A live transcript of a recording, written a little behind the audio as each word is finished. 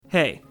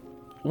Hey,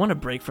 want a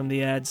break from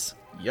the ads?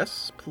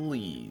 Yes,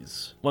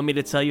 please. Want me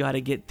to tell you how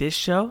to get this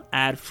show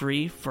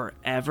ad-free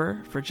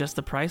forever for just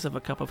the price of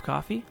a cup of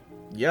coffee?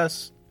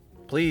 Yes,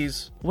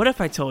 please. What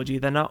if I told you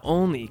that not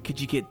only could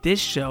you get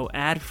this show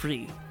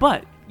ad-free,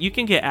 but you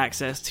can get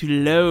access to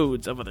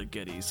loads of other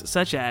goodies,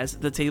 such as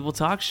The Table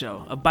Talk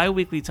Show, a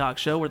bi-weekly talk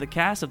show where the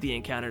cast of The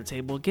Encounter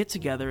Table get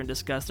together and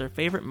discuss their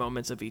favorite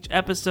moments of each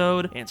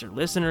episode, answer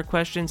listener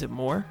questions, and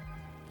more.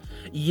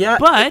 Yeah.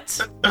 But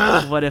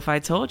what if I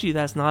told you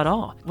that's not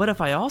all? What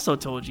if I also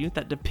told you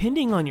that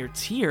depending on your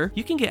tier,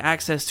 you can get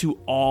access to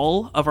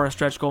all of our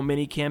stretch goal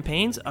mini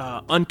campaigns,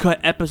 uncut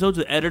episodes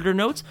with editor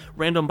notes,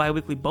 random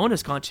bi-weekly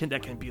bonus content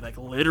that can be like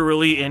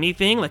literally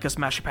anything, like a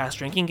Smash Your Pass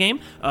drinking game,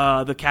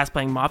 the cast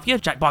playing Mafia,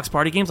 Jackbox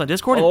party games on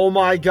Discord. Oh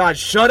my god,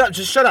 shut up,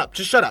 just shut up,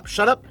 shut up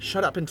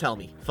and tell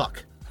me.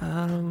 Fuck.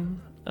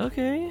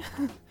 Okay.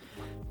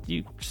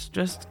 You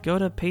just go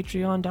to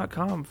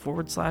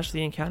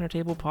patreon.com/The Encounter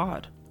Table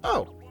Pod.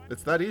 Oh,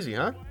 it's that easy,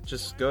 huh?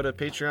 Just go to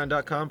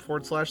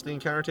patreon.com/The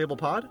Encounter Table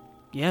Pod?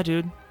 Yeah,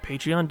 dude.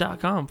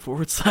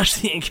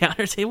 Patreon.com/The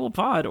Encounter Table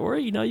Pod. Or,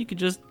 you could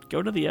just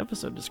go to the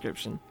episode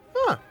description.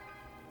 Huh.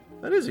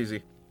 That is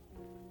easy.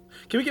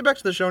 Can we get back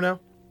to the show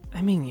now?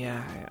 I mean,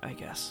 yeah, I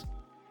guess.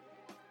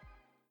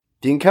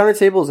 The Encounter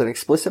Table is an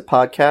explicit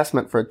podcast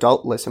meant for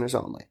adult listeners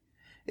only.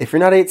 If you're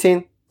not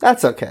 18,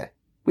 that's okay.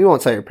 We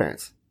won't tell your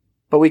parents.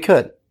 But we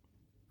could.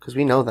 Because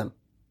we know them.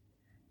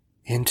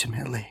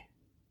 Intimately.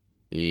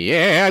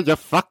 Yeah, you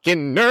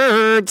fucking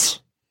nerds!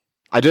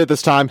 I did it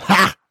this time.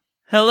 Ha!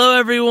 Hello,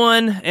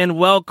 everyone, and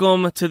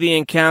welcome to The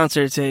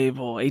Encounter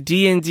Table, a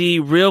D&D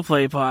real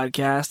play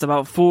podcast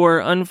about four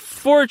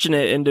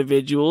unfortunate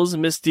individuals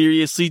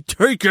mysteriously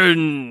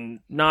taken,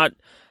 not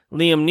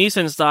Liam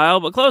Neeson style,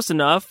 but close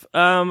enough,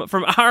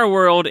 from our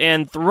world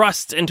and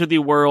thrust into the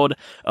world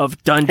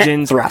of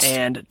Dungeons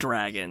and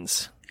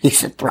Dragons. He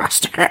said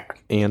thrust.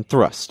 And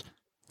thrust.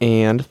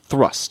 And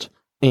thrust.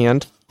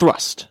 And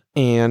thrust.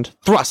 And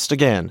thrust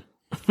again.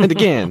 And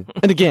again.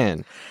 And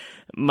again.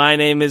 My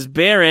name is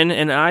Baron,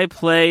 and I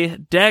play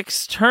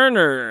Dex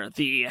Turner,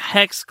 the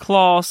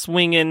hex-claw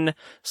swinging,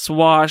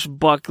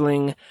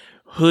 swashbuckling,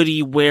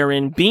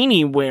 hoodie-wearing,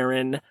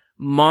 beanie-wearing,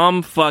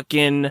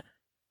 mom-fucking,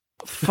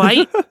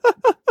 fight,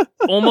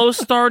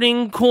 almost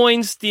starting,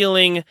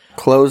 coin-stealing,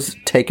 Clothes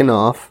taken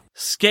off.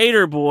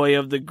 skater boy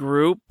of the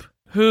group,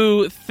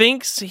 who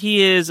thinks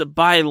he is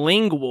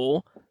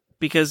bilingual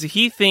because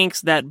he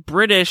thinks that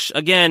British,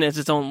 again, is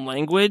its own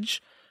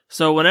language.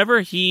 So whenever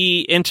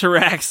he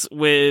interacts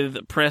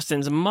with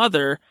Preston's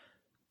mother,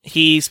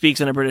 he speaks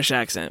in a British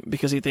accent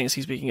because he thinks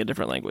he's speaking a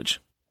different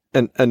language.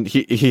 And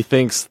he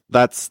thinks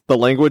that's the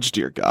language,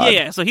 dear God.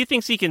 Yeah, so he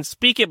thinks he can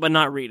speak it but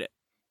not read it.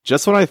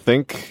 Just when I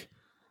think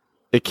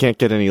it can't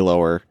get any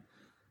lower,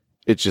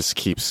 it just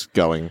keeps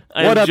going.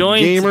 I What am up,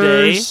 joined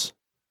gamers? today-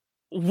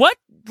 What?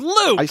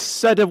 Luke! I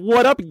said,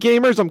 what up,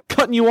 gamers? I'm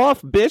cutting you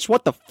off, bitch.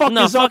 What the fuck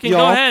No, is up, fucking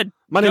y'all? go ahead.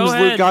 My name Go is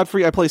ahead. Luke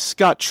Godfrey. I play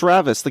Scott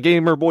Travis, the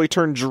gamer boy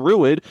turned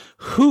druid,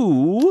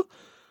 who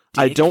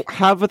I Dick. don't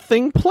have a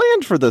thing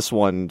planned for this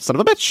one. Son of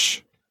a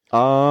bitch.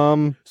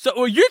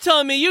 So you're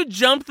telling me you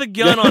jumped the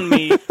gun on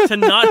me to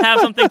not have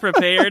something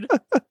prepared?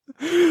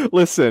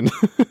 Listen,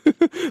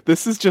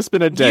 this has just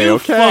been a day, You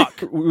okay?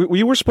 fuck.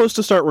 We were supposed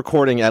to start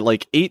recording at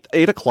like 8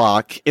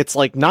 o'clock. It's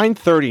like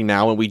 9:30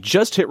 now, and we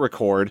just hit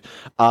record.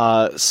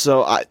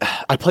 So I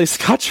play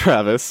Scott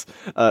Travis,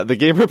 the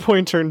gamer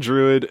boy turned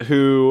druid,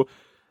 who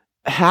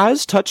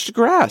has touched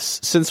grass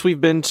since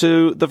we've been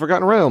to the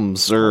Forgotten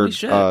Realms, or Holy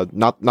shit.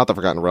 not the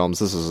Forgotten Realms.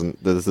 This is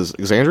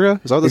Exandria.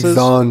 Is that what this is?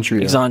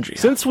 Exandria.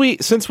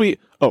 Since we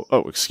oh,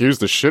 excuse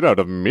the shit out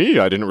of me.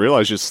 I didn't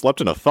realize you slept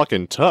in a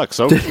fucking tux.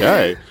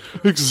 Okay.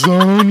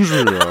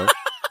 Exandria.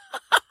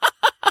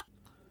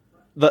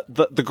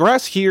 The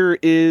grass here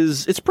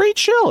it's pretty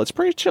chill. It's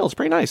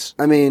pretty nice.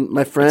 I mean,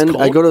 my friend, It's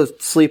cold. I go to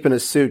sleep in a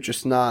suit,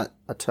 just not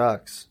a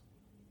tux.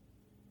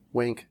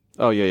 Wink.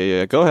 Oh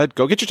yeah. Go ahead.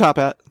 Go get your top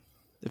hat.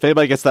 If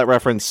anybody gets that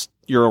reference,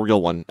 you're a real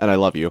one, and I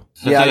love you.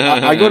 Yeah,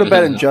 I go to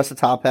bed in just a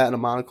top hat and a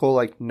monocle,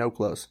 like no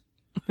clothes.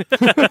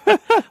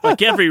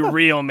 Like every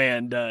real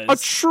man does. A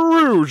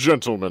true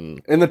gentleman.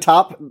 And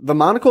the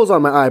monocle's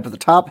on my eye, but the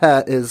top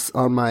hat is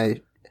on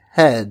my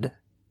head.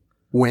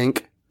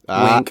 Wink.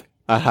 Wink.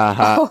 Is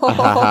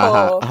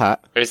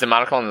the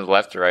monocle on the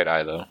left or right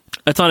eye, though?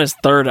 It's on his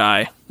third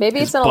eye. Maybe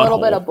His it's in a little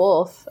butthole. bit of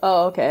both.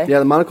 Oh, okay. Yeah,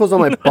 the monocle's on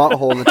my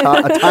butthole, and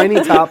a tiny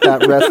top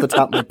hat rests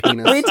atop my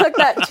penis. We took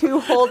that two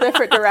whole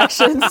different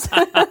directions.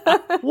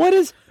 What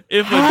is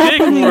If a dick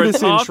happening wore in a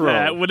this top intro?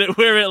 hat, would it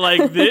wear it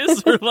like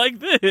this or like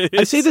this?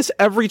 I say this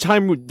every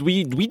time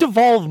we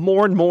devolve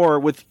more and more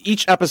with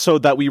each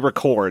episode that we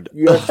record.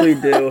 You actually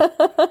do.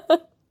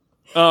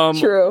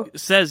 True.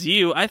 Says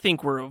you. I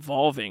think we're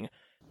evolving.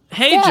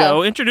 Hey, Yeah.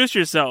 Joe, introduce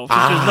yourself.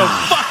 There's no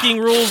fucking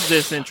rules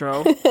this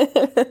intro.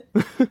 I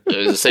was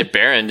gonna say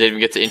Baron didn't even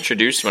get to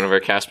introduce one of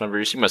our cast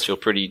members. He must feel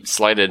pretty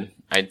slighted.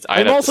 I'd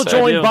I'm have also to say.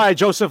 joined do. by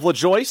Joseph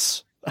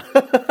LaJoyce.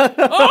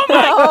 Oh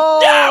my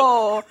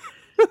Oh!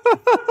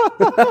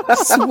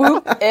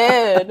 Swoop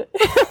in.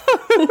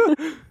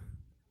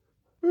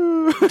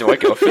 Do I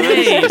go for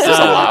this? Hey, Is this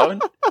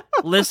allowed?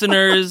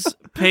 Listeners,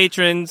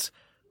 patrons,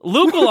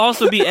 Luke will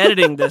also be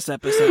editing this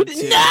episode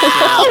too.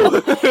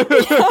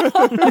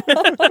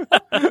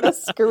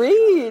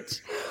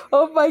 Screech.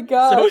 Oh my So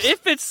gosh.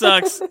 if it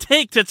sucks,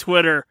 take to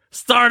Twitter,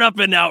 start up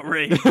an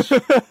outrage.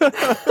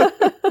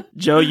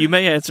 Joe, you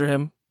may answer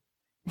him.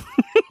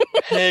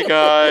 Hey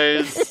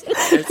guys,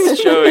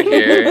 it's Joe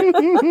here,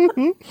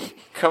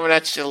 coming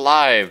at you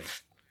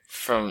live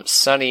from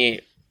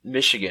sunny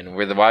Michigan,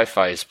 where the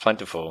Wi-Fi is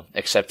plentiful,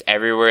 except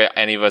everywhere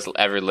any of us will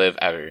ever live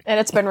ever. And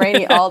it's been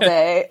rainy all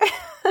day.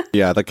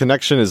 Yeah, the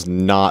connection is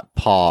not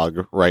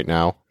Pog right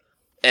now.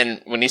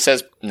 And when he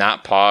says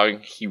not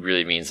Pog, he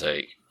really means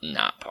like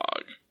not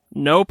Pog.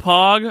 No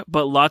pog,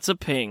 but lots of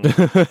ping.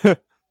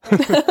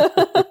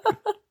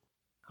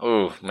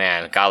 Oh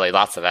man, golly,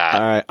 lots of that.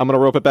 All right, I'm gonna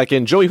rope it back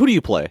in. Joey, who do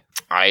you play?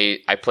 I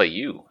play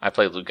you. I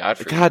play Luke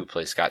Godfrey, God- who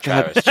plays Scott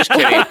God- Travis. Just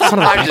kidding.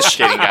 I'm just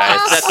kidding,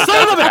 guys. That's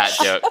a bad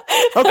joke.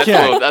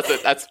 Okay.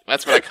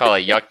 That's what I call a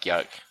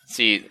yuck.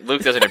 See,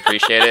 Luke doesn't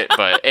appreciate it,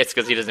 but it's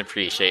because he doesn't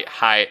appreciate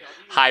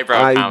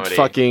highbrow I comedy.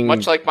 fucking-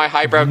 Much like my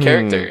highbrow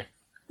character,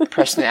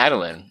 Preston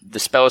Adelin, the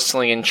spell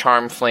slinging,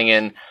 charm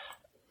flinging,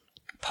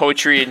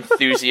 poetry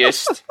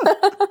enthusiast.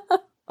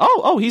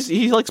 Oh,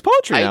 he likes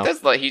poetry now.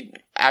 He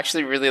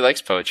actually really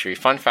likes poetry.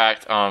 Fun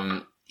fact,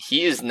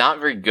 he is not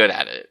very good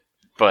at it,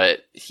 but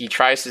he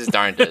tries his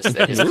darndest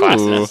in his Ooh.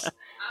 classes.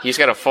 He's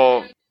got a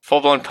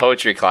full-blown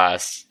poetry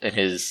class in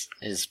his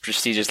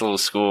prestigious little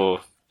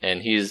school,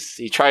 and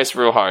he tries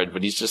real hard,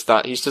 but he's just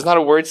not a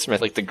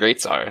wordsmith like the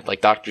greats are,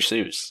 like Dr.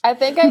 Seuss. I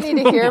think I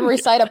need to hear him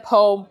recite a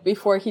poem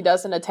before he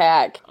does an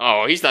attack.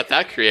 Oh, he's not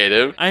that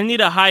creative. I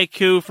need a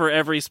haiku for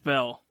every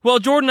spell. Well,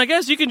 Jordan, I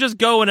guess you can just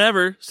go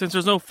whenever, since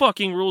there's no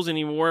fucking rules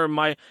anymore.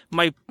 My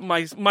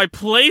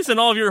place in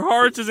all of your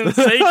hearts isn't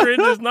sacred,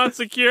 is not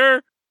secure.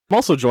 I'm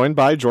also joined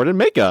by Jordan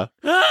Maka.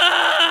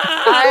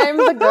 I'm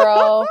the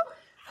girl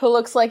who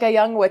looks like a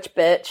young witch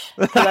bitch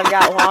because I've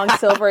got long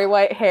silvery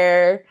white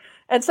hair.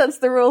 And since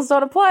the rules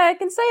don't apply, I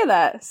can say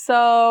that.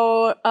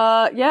 So,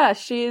 yeah,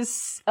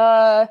 she's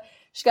got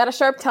a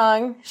sharp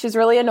tongue. She's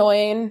really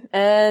annoying,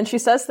 and she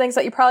says things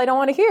that you probably don't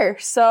want to hear.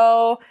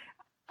 So,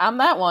 I'm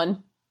that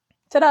one.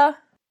 Ta-da!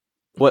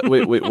 What?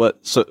 Wait,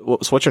 what? So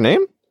what's your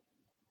name?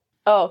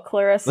 Oh,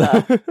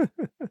 Clarissa.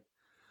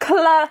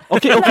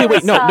 Okay,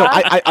 wait, no,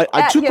 I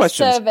at two your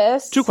questions.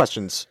 service. Two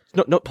questions.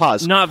 No,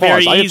 pause. Not Pause.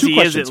 very I have two easy, is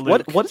questions. it,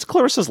 Luke? What is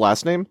Clarissa's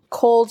last name?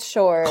 Cold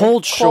Shore.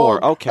 Cold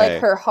Shore, okay.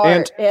 Like her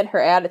heart and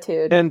her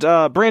attitude. And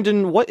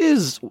Brandon, what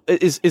is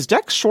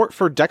Dex short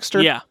for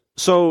Dexter? Yeah.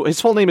 So his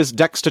full name is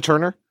Dexter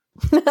Turner.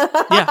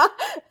 Yeah.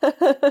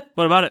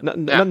 What about it?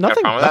 Yeah, got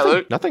a problem with that,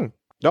 Luke? Nothing.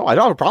 No, I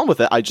don't have a problem with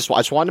it. I just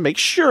wanted to make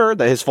sure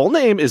that his full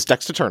name is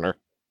Dexter Turner.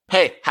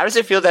 Hey, how does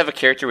it feel to have a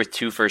character with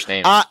two first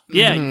names?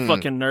 Yeah, you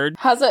fucking nerd.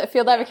 How's it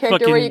feel to have a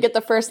character where Fucking- you get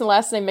the first and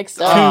last name mixed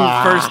Two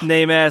up? first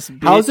name ass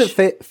bitch. How does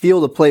it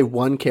feel to play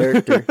one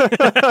character?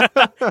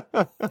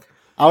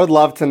 I would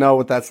love to know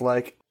what that's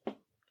like.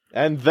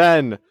 And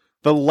then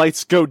the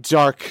lights go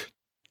dark.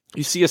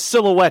 You see a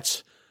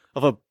silhouette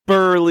of a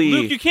burly,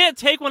 Luke, you can't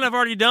take one I've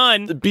already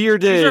done.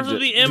 bearded, These are supposed to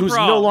be who's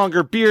improv. no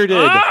longer bearded.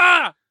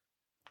 Ah!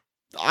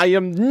 I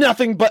am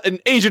nothing but an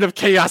agent of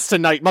chaos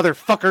tonight,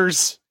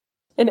 motherfuckers.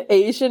 An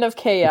Asian of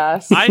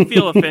chaos. I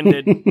feel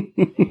offended. No,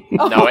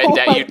 Oh my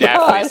you definitely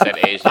God. said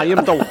Asian. I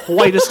am the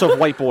whitest of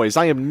white boys.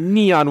 I am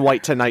neon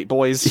white tonight,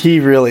 boys. He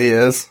really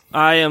is.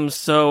 I am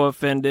so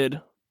offended.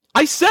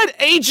 I said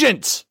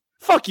agent!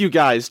 Fuck you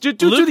guys. Do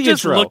Luke the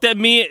just intro. looked at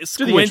me, the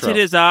squinted intro.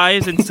 his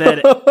eyes, and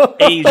said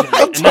Asian.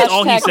 And that's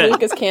all he Hashtag said.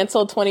 Luke is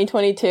canceled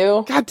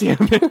 2022 God damn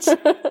it.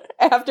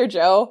 after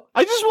Joe.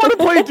 I just want to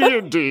play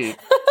D&D.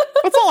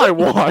 That's all I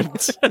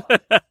want.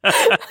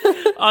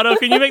 Otto,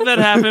 can you make that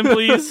happen,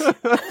 please?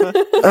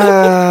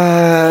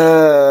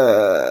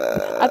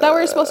 I thought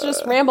we were supposed to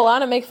just ramble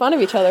on and make fun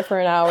of each other for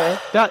an hour.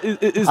 That,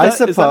 is I that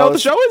what the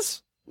suppose. show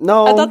is?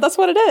 No. I thought that's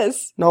what it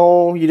is.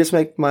 No, you just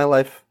make my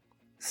life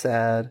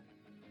sad.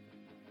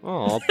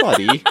 Oh,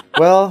 buddy.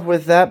 Well,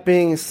 with that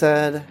being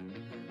said,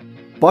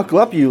 buckle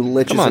up, you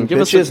liches Come on, and give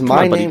us bitches. a,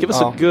 My buddy, name. give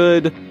us oh, a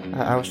good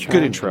I was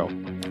trying. intro.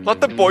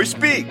 Let the boy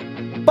speak.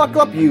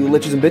 Buckle up, you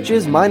liches and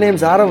bitches. My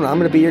name's Otto, and I'm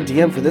going to be your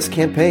DM for this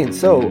campaign.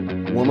 So,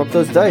 warm up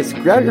those dice,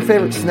 grab your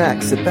favorite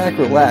snack, sit back,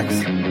 relax.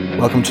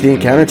 Welcome to the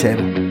encounter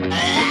table.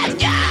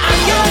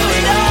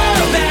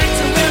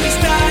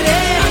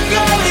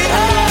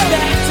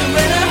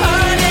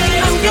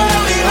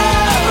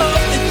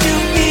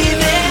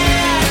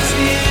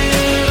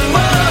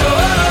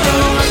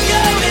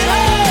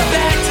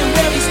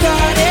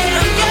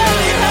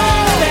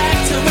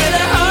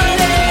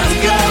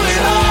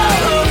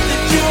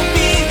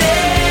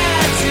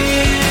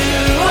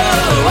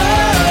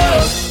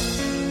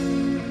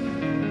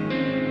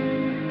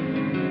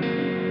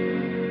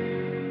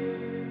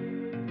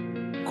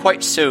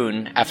 Quite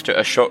soon after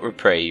a short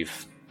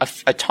reprieve,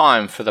 a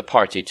time for the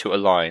party to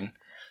align,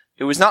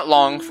 it was not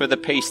long for the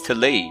pace to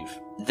leave.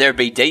 There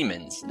be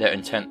demons, their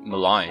intent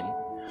malign.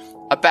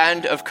 A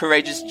band of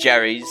courageous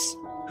Jerrys,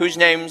 whose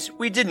names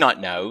we did not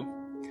know,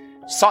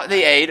 sought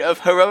the aid of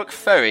heroic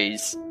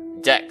furries.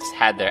 Dex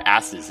had their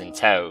asses in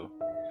tow.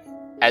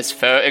 As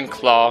fur and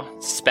claw,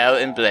 spell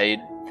and blade,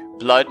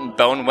 blood and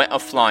bone went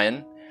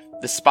a-flying,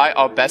 despite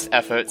our best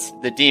efforts,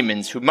 the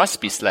demons who must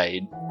be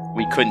slayed,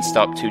 we couldn't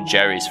stop two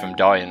Jerrys from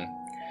dying.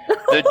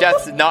 Their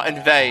deaths not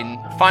in vain,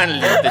 finally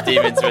the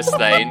demons were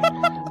slain.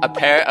 A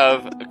pair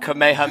of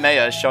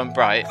Kamehameha shone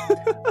bright.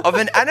 Of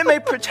an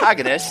anime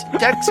protagonist,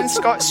 Dex and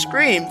Scott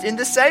screamed in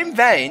the same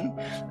vein.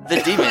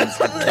 The demons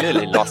had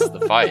clearly lost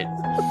the fight.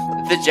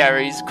 The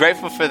Jerrys,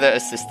 grateful for their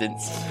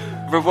assistance,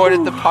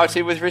 rewarded the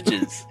party with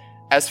riches.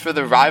 As for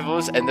the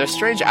rivals and their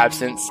strange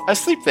absence,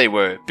 asleep they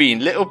were, being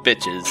little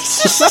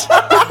bitches.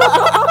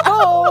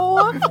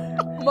 Oh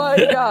my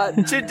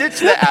god. To ditch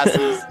the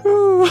asses,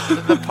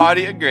 the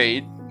party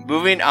agreed,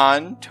 moving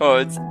on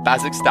towards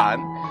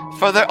Kazakhstan.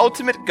 For their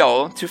ultimate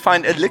goal, to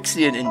find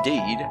Elixion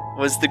indeed,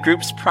 was the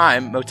group's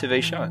prime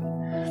motivation.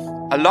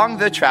 Along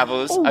their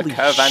travels, a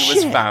caravan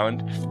was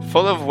found,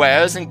 full of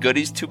wares and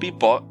goodies to be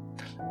bought.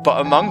 But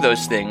among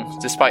those things,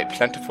 despite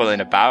plentiful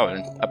and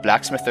abound, a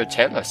blacksmith or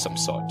tailor of some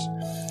sort.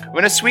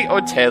 When a sweet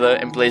old tailor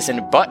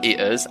emblazoned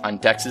butt-eaters on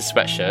Dex's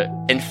sweatshirt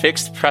and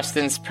fixed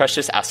Preston's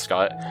precious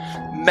ascot,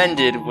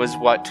 mended was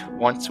what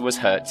once was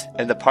hurt,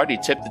 and the party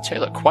tipped the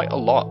tailor quite a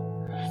lot.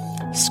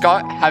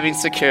 Scott, having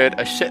secured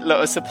a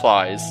shitload of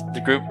supplies, the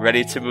group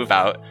ready to move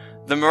out,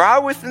 the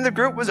morale within the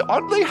group was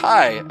oddly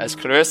high as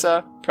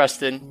Clarissa,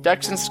 Preston,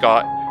 Dex, and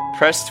Scott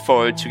pressed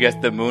forward to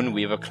get the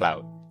Moonweaver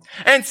clout.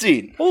 And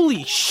scene!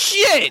 Holy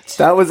shit!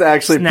 That was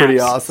actually Snaps. pretty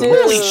awesome. Dude.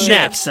 Holy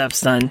snaps up,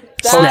 son.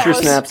 That Poacher was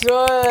snaps.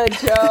 good,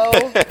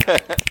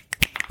 Joe.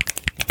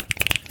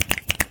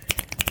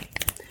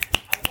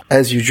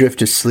 As you drift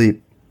to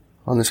sleep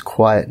on this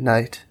quiet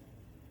night,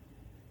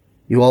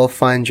 you all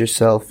find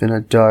yourself in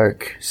a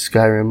dark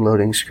Skyrim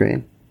loading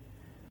screen.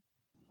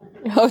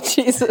 Oh,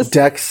 Jesus.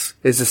 Dex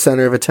is the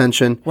center of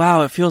attention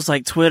Wow, it feels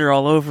like Twitter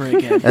all over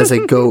again. as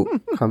a goat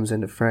comes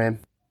into frame.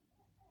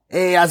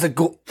 Hey, how's it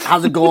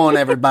going,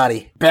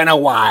 everybody? Been a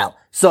while.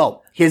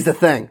 So, here's the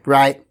thing,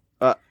 right?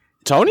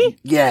 Tony?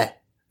 Yeah,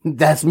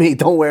 that's me.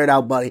 Don't wear it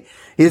out, buddy.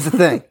 Here's the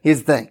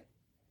thing.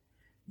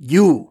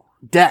 You,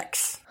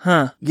 Dex,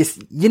 Huh.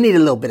 you need a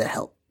little bit of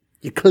help.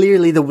 You're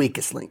clearly the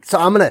weakest link. So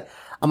I'm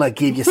gonna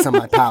give you some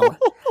of my power.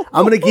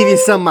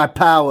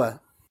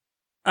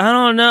 I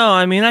don't know.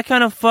 I mean, I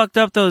kind of fucked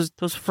up those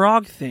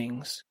frog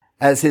things.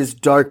 As his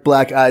dark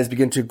black eyes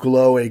begin to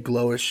glow a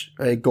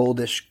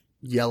goldish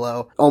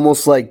yellow,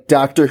 almost like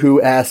Doctor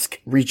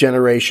Who-esque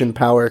regeneration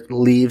power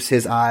leaves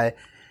his eye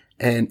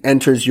and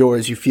enters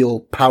yours. You feel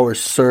power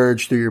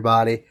surge through your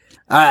body.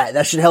 Alright,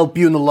 that should help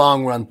you in the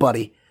long run,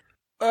 buddy.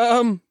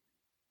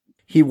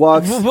 He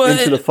walks What?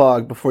 into the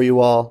fog before you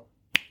all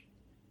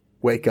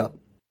wake up.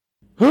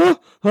 Huh?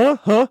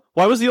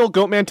 Why was the old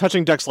goat man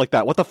touching Dex like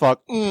that? What the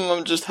fuck?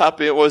 I'm just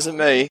happy it wasn't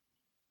me.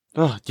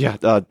 Oh,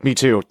 yeah, me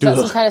too. Is that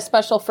some Ugh. kind of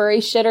special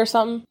furry shit or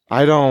something?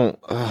 I don't...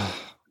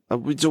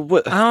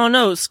 what? I don't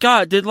know.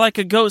 Scott, did like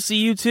a goat see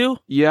you too?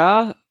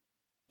 Yeah?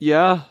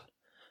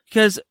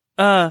 Because,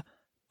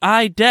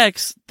 I,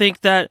 Dex,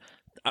 think that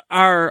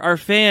our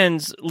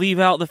fans leave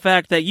out the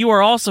fact that you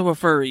are also a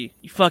furry,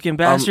 you fucking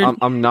bastard.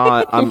 I'm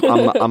not.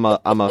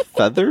 I'm a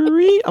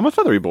feathery. I'm a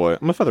feathery boy.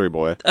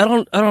 I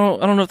don't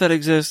know if that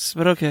exists,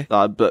 but okay.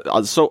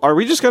 So are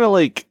we just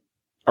gonna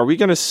are we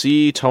gonna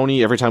see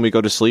Tony every time we go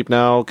to sleep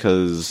now?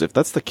 Because if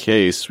that's the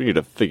case, we need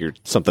to figure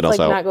something else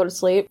Like out. not go to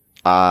sleep?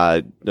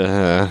 Well,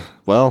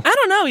 I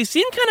don't know. He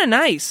seemed kind of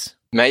nice.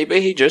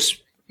 Maybe he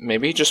just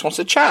wants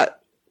to chat.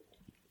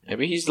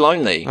 Maybe he's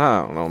lonely.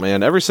 I don't know,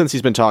 man. Ever since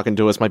he's been talking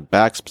to us, my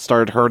back's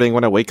started hurting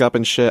when I wake up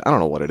and shit. I don't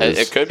know what it is.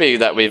 It could be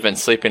that we've been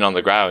sleeping on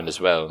the ground as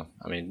well.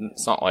 I mean,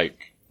 it's not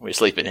like we're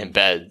sleeping in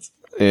beds.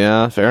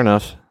 Yeah, fair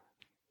enough.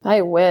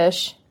 I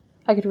wish.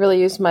 I could really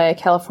use my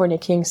California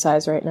king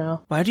size right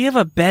now. Why do you have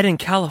a bed in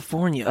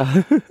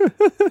California?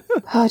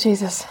 Oh,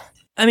 Jesus.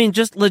 I mean,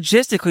 just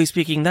logistically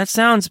speaking, that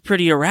sounds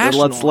pretty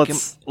irrational. Am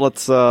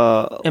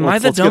I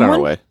the dumb get on our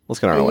one? way. Let's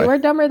get on our You way. are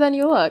dumber than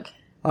you look.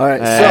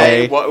 Alright,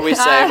 Hey. What do we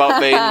say about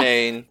being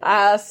mean?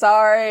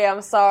 Sorry. I'm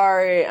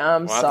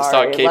We'll have to start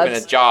sorry. keeping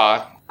a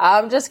jar.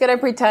 I'm just gonna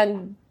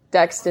pretend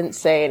Dex didn't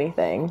say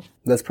anything.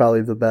 that's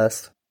probably the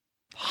best.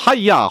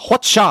 Hiya,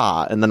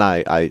 whatcha, and then I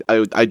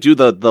do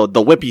the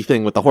whippy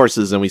thing with the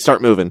horses, and we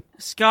start moving.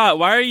 Scott,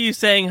 why are you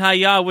saying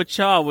hiya with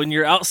cha when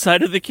you're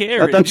outside of the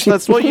carriage?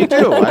 That's what you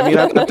do. I mean,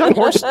 I've done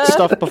horse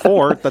stuff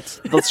before. Let's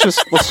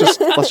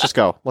just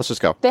go.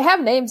 They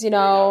have names,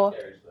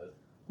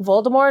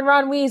 Voldemort and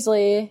Ron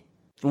Weasley.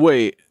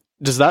 Wait,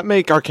 does that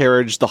make our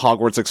carriage the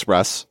Hogwarts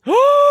Express?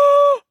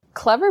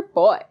 Clever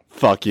boy.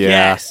 Fuck yeah!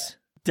 Yes.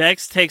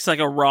 Dex takes like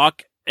a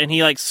rock and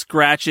he like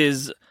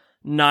scratches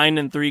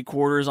 9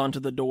 3/4 onto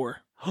the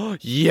door.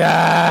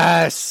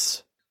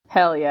 Yes.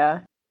 Hell yeah.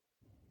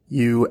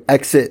 You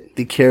exit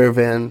the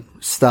caravan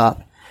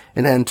stop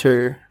and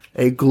enter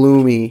a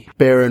gloomy,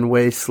 barren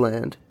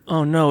wasteland.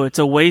 Oh no, it's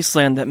a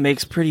wasteland that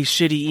makes pretty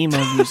shitty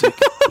emo music.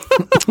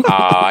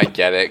 I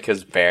get it,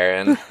 because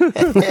Baron.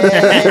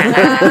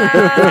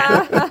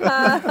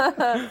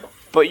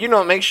 But you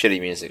don't make shitty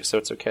music, so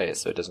it's okay.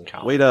 So it doesn't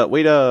count. Way to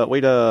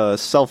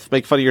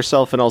make fun of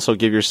yourself and also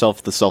give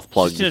yourself the self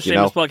plug. Just a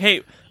shameless plug.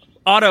 Hey,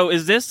 Otto,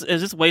 is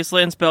this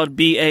Wasteland spelled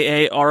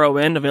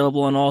Baaron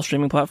available on all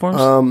streaming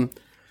platforms?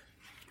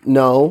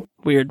 No.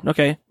 Weird.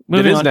 Okay, It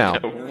moving is on. now.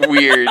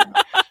 Weird.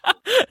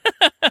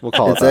 We'll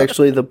call It's it that.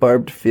 actually the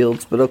Barbed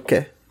Fields, but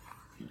okay.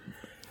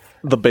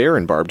 The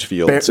Baron Barbed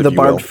Fields. The if you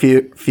will. Barbed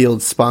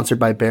Fields, sponsored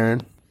by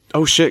Baron.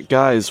 Oh shit,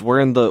 guys, we're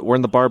in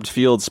the Barbed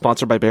Fields,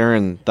 sponsored by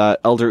Baron. That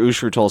Elder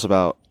Ushru told us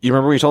about. You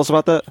remember what he told us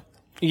about that?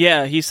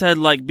 Yeah, he said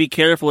like, be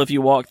careful if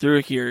you walk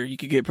through here. You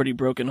could get pretty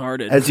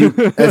brokenhearted. As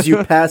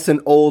you pass an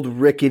old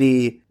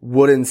rickety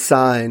wooden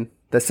sign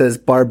that says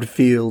Barbed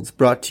Fields,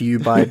 brought to you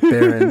by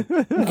Baron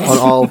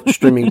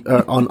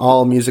on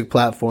all music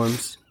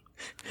platforms,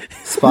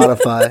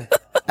 Spotify,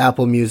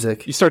 Apple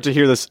Music. You start to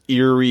hear this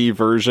eerie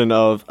version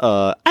of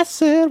I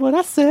said what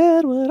I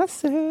said, what I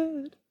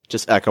said,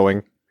 just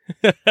echoing.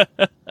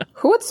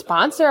 Who would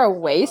sponsor a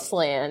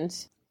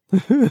Wasteland?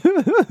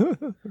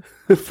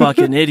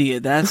 Fucking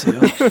idiot, that's who.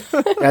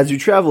 As you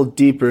travel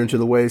deeper into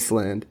the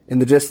wasteland, in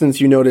the distance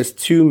you notice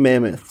two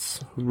mammoths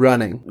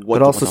running,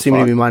 but also what the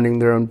seeming to be fuck? minding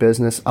their own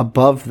business.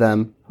 Above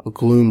them, a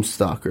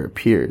gloomstalker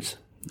appears.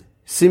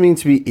 Seeming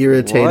to be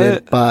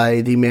irritated What?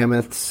 by the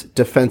mammoth's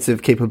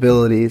defensive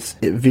capabilities,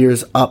 it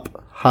veers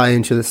up high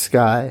into the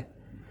sky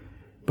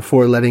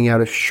before letting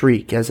out a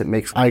shriek as it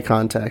makes eye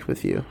contact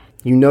with you.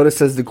 You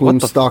notice as the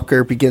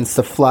gloomstalker begins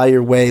to fly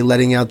your way,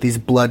 letting out these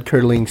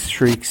blood-curdling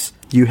shrieks.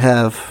 You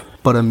have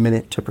but a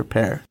minute to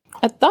prepare.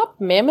 I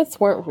thought mammoths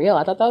weren't real.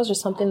 I thought that was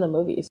just something in the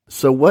movies.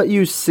 So what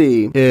you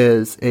see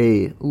is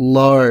a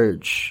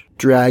large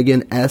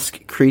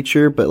dragon-esque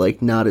creature, but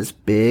like not as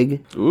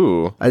big.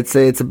 Ooh. I'd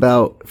say it's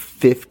about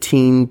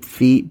 15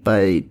 feet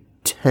by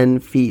 10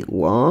 feet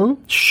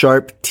long.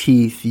 Sharp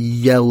teeth,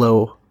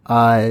 yellow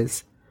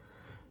eyes.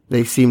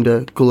 They seem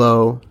to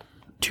glow.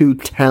 Two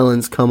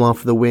talons come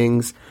off the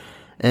wings,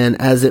 and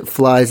as it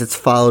flies, it's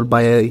followed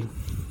by a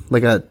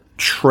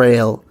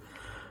trail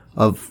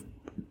of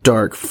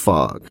dark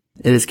fog.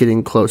 It is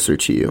getting closer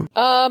to you.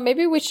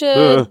 Maybe we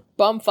should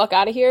bum fuck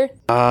out of here.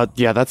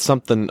 Yeah, that's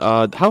something.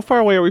 How far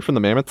away are we from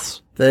the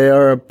mammoths? They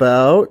are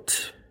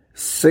about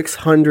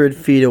 600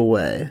 feet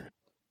away.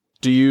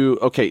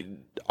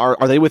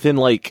 Are they within,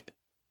 like,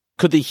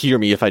 could they hear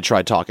me if I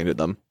tried talking to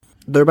them?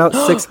 They're about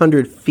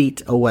 600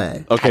 feet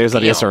away. Okay, is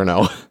that a yes or a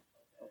no?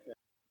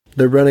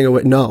 They're running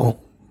away. No.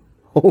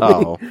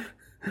 Oh.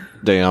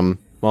 Damn.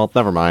 Well,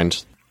 never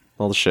mind.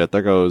 Well, shit,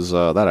 there goes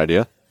that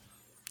idea.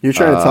 You're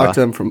trying to talk to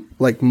them from,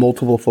 like,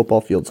 multiple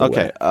football fields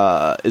away.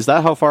 Okay, is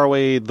that how far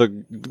away the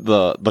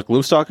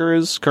Gloomstalker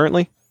is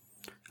currently?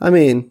 I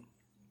mean,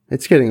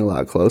 it's getting a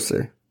lot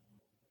closer.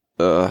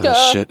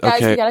 Shit, Guys,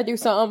 okay. we gotta do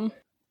something.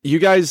 You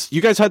guys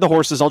hide the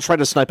horses, I'll try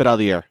to snipe it out of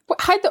the air.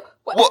 Hide the...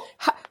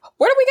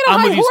 Where are we I'm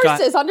gonna with hide you, Scott.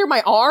 horses? Under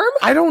my arm?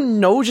 I don't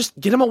know, just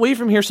get them away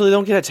from here so they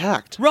don't get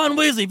attacked. Ron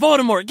Weasley,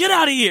 Voldemort, get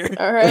out of here!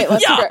 All right,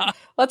 Yeah.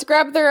 let's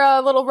grab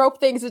their little rope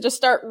things and just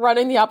start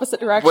running the opposite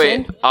direction.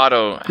 Wait,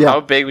 Otto, Yeah. how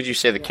big would you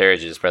say the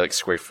carriage is by like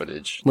square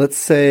footage? Let's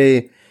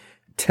say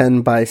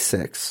 10 by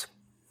 6.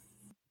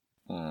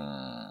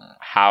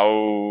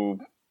 How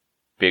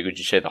big would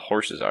you say the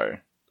horses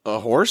are? A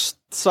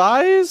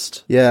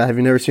horse-sized? Yeah, have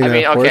you never seen I a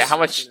mean, horse? okay, how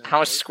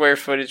much square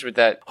footage would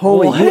that?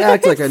 Holy, you What?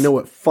 act like I know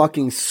what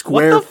fucking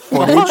square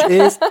footage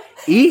is.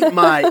 Eat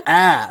my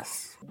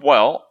ass.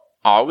 Well,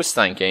 I was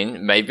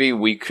thinking maybe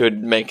we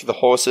could make the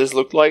horses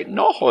look like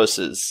no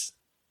horses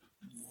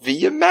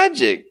via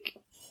magic.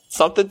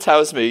 Something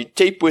tells me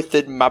deep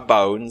within my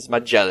bones,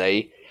 my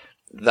jelly,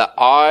 that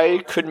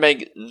I could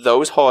make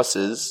those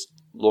horses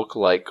look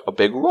like a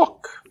big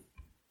rock.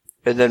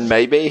 And then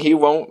maybe he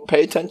won't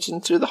pay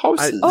attention to the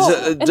horses.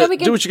 And then we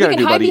can, do what you gotta we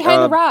can do, hide buddy.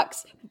 behind the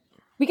rocks.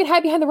 We can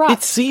hide behind the rocks.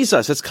 It sees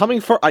us. It's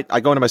coming for... I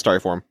go into my starry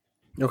form.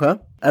 Okay.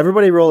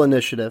 Everybody roll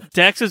initiative.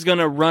 Dex is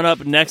gonna run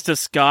up next to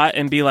Scott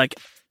and be like,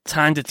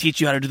 time to teach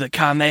you how to do the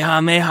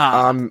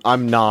Kamehameha.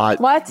 I'm not...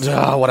 What?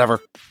 Whatever.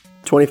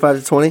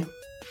 25 to 20.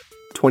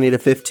 20 to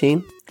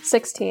 15.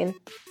 16.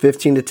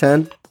 15 to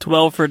 10.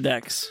 12 for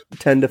Dex.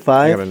 10 to I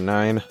 5. have a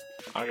 9.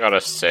 I got a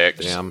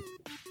 6. Damn.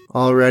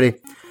 Alrighty.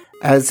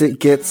 As it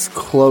gets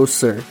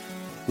closer,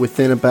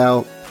 within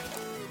about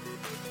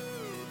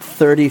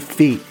 30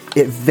 feet,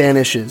 it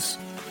vanishes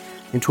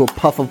into a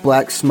puff of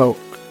black smoke,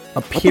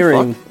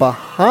 appearing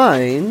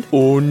behind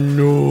Oh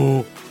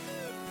no.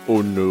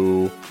 Oh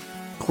no.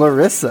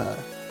 Clarissa.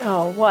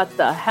 Oh, what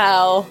the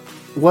hell?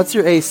 What's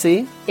your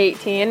AC?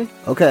 18.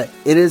 Okay,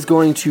 it is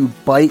going to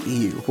bite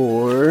you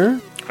for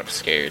I'm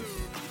scared.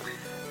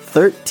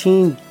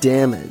 13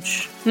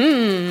 damage.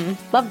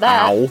 Love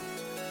that. Ow.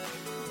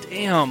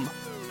 Damn.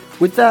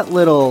 With that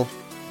little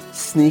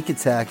sneak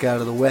attack out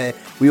of the way,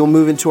 we will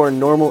move into our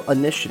normal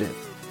initiative.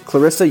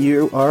 Clarissa,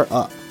 you are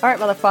up. All right,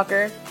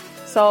 motherfucker.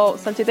 So,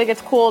 since you think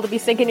it's cool to be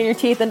sinking in your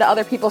teeth into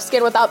other people's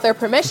skin without their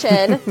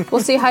permission, we'll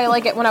see how you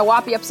like it when I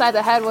whop you upside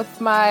the head with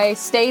my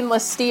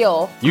stainless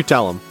steel. You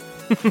tell him.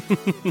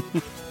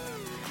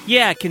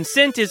 Yeah,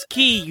 consent is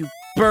key, you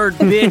bird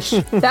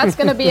bitch. That's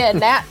gonna be a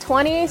nat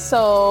 20,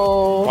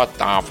 so What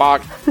the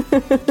fuck?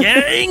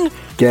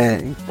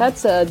 Gang.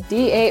 that's a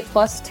d8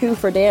 plus 2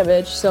 for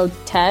damage, so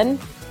 10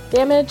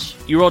 damage.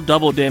 You roll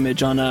double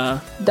damage on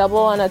Double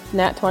on a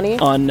nat 20.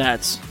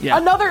 nets. Yeah.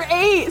 Another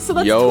 8, so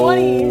that's Yo.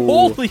 20.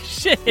 Holy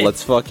shit.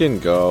 Let's fucking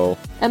go.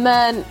 And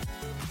then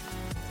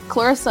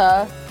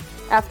Clarissa,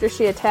 after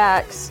she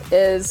attacks,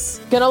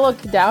 is gonna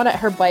look down at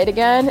her bite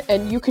again,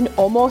 and you can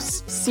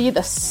almost see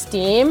the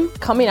steam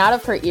coming out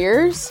of her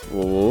ears.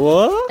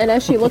 What? And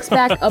as she looks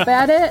back up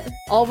at it,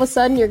 all of a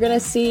sudden you're gonna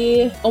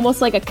see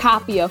almost like a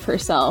copy of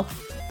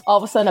herself all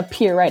of a sudden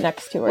appear right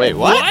next to her. Wait,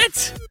 what?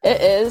 What?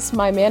 It is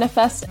my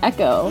manifest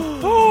echo.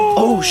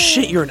 Oh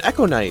shit, you're an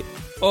Echo Knight.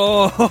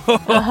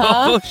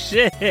 Oh,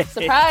 shit.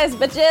 Surprise,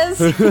 bitches!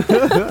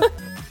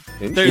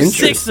 There's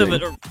 6 of Interesting.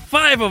 it, or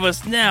 5 of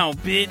us now,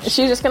 bitch.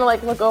 She's just gonna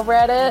like look over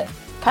at it,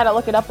 kind of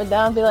look it up and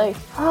down, and be like,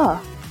 huh,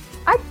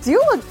 I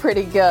do look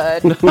pretty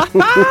good.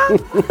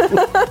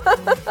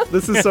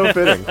 This is so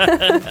fitting.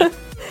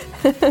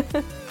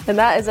 And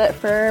that is it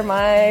for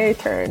my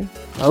turn.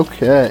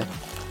 Okay.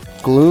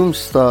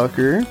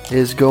 Gloomstalker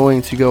is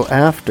going to go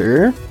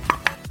after...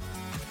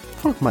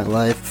 Fuck my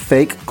life.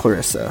 Fake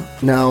Clarissa.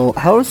 Now,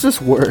 how does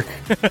this work?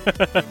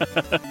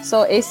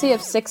 So AC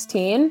of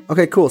 16.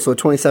 Okay, cool. So a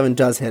 27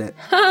 does hit it.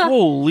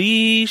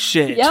 Holy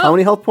shit. Yep. How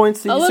many health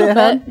points did A you say little it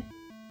had? bit.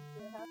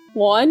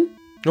 1.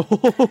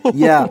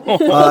 Yeah.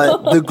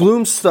 The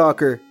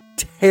Gloomstalker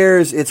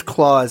tears its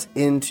claws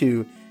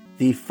into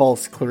the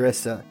false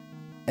Clarissa,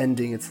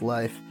 ending its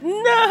life.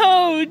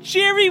 No!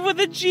 Jerry with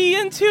a G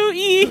and 2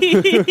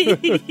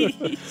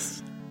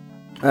 E's.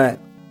 Alright.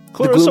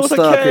 Clarissa with a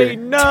K, Gloomstalker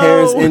no!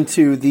 tears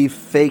into the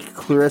fake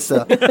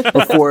Clarissa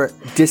before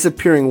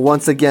disappearing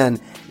once again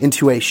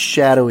into a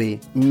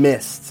shadowy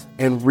mist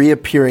and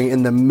reappearing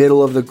in the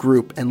middle of the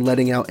group and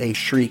letting out a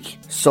shriek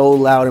so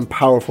loud and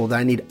powerful that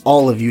I need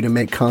all of you to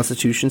make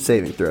Constitution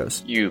saving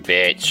throws. You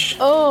bitch.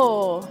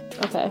 Oh,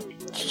 okay.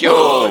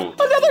 Yo!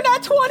 Another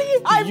nat 20!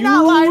 I'm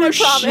not lying, I are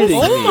promise. shitting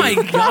Oh my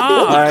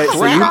god. Alright,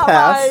 so you Not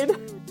pass. lied.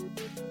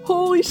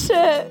 Holy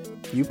shit.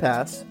 You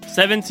pass.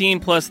 17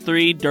 plus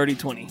 3, dirty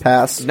 20.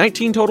 Pass.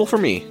 19 total for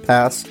me.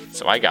 Pass.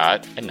 So I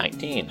got a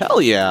 19.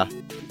 Hell yeah.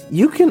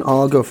 You can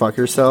all go fuck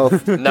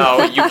yourself.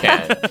 No, you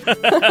can't.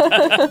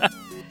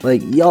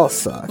 Like, y'all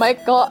suck.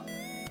 Michael,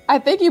 I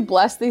think you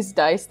blessed these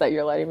dice that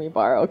you're letting me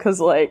borrow, because,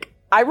 like,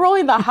 I'm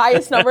rolling the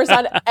highest numbers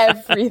on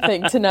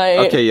everything tonight.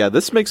 Okay, yeah,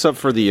 this makes up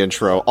for the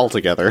intro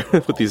altogether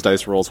with these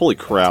dice rolls. Holy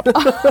crap.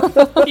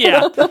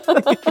 Yeah.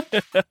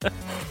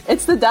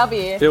 It's the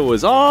W. It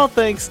was all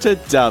thanks to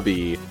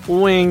Dubby.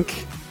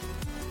 Wink.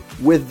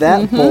 With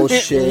that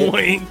bullshit,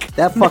 Wink.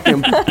 that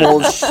fucking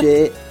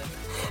bullshit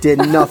did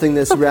nothing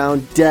this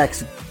round.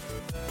 Dex,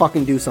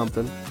 fucking do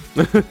something.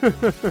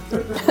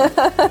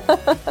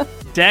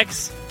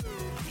 Dex,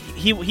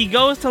 he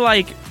goes to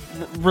like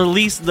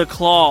release the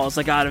claws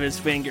like out of his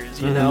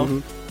fingers, you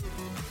know?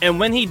 And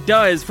when he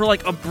does, for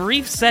like a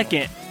brief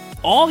second,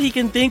 all he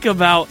can think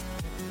about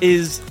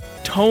is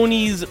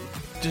Tony's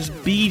just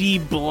beady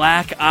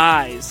black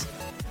eyes.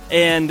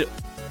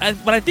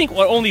 But I think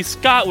what only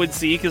Scott would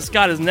see, because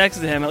Scott is next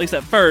to him, at least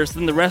at first,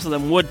 then the rest of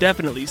them would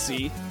definitely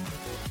see,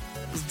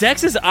 is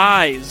Dex's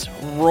eyes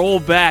roll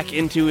back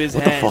into his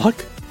What head. the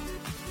fuck?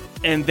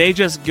 And they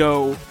just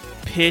go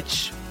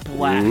pitch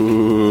black.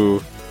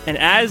 Ooh. And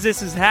as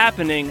this is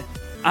happening,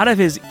 out of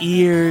his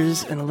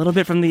ears and a little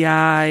bit from the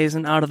eyes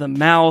and out of the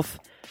mouth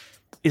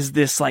is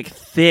this like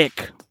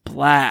thick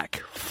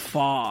black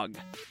fog.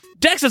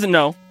 Dex doesn't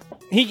know.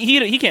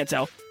 He can't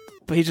tell.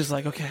 But he's just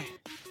like, okay.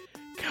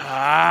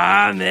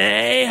 Kamehameha!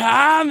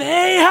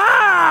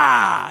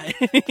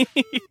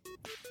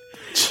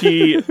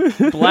 He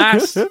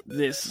blasts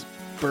this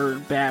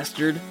bird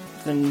bastard.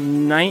 Does a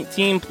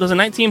 19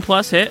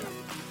 plus hit?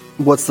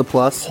 What's the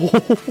plus?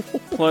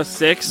 Plus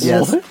 6?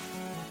 Yes. What?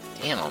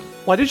 Damn.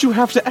 Why did you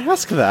have to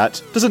ask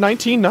that? Does a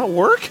 19 not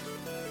work?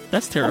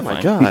 That's Oh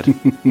my terrifying. god.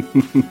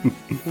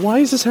 Why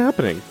is this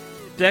happening?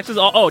 Dex is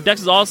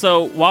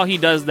also, while he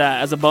does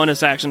that, as a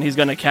bonus action, he's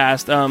going to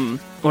cast,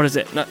 what is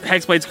it?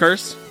 Hexblade's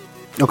Curse.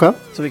 Okay.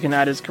 So he can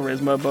add his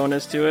charisma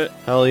bonus to it.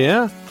 Hell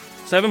yeah.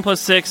 7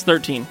 plus 6,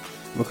 13.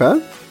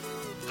 Okay.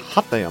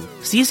 Hot damn.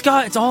 See,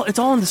 Scott, it's all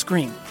on the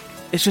screen.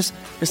 It's just,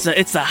 it's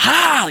the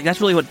ha! Like, that's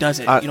really what does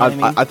it. You know what I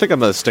mean? I think I'm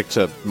gonna stick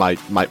to my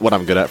what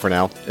I'm good at for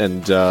now,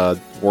 and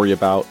worry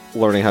about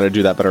learning how to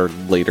do that better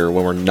later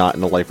when we're not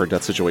in a life or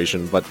death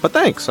situation. But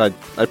thanks, I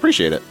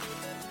appreciate it.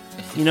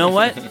 You know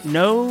what?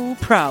 No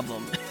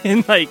problem.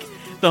 And, like,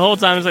 the whole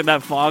time it's like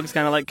that fog's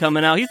kind of, like,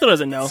 coming out. He still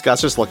doesn't know.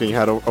 Scott's just looking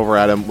over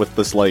at him with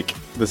this like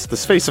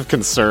this face of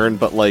concern,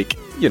 but like,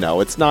 you know,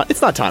 it's not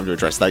time to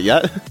address that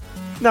yet.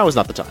 Now is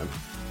not the time.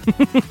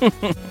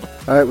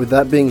 All right. With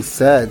that being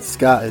said,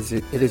 Scott,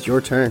 it is your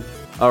turn.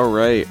 All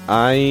right,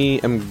 I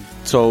am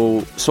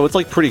so it's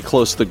like pretty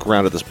close to the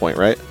ground at this point,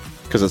 right?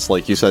 Because it's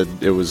like you said,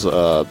 it was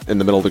in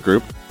the middle of the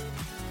group.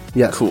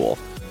 Yes. Cool.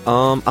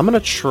 I'm gonna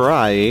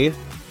try.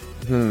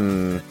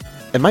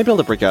 it might be able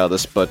to break out of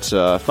this, but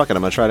fuck it,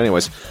 I'm gonna try it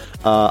anyways.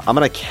 I'm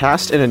gonna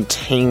cast an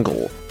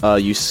Entangle.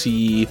 You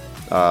see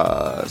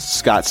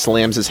Scott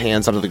slams his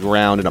hands onto the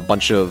ground and a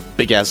bunch of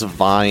big-ass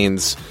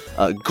vines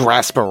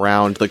grasp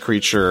around the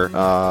creature.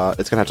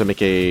 It's gonna have to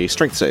make a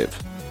strength save.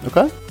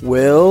 Okay.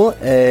 Will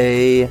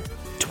a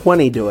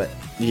 20 do it?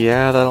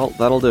 Yeah,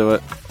 that'll do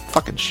it.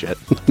 Fucking shit.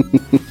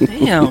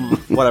 Damn.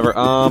 Whatever.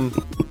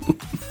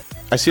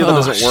 I see that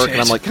doesn't work, and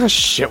I'm like, oh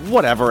shit,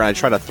 whatever. And I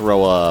try to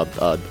throw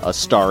a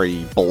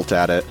starry bolt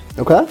at it.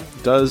 Okay.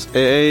 Does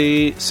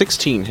a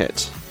 16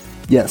 hit?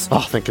 Yes.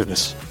 Oh, thank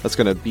goodness. That's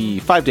gonna be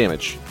 5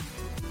 damage.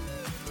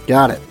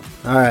 Got it.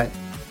 All right.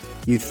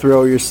 You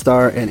throw your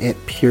star, and it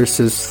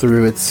pierces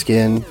through its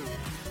skin.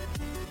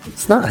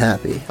 It's not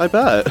happy. I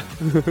bet.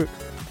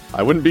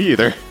 I wouldn't be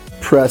either.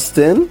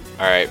 Preston.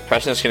 Alright,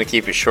 Preston's going to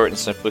keep it short and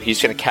simple.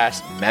 He's going to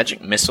cast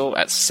Magic Missile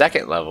at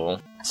 2nd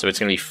level, so it's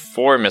going to be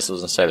 4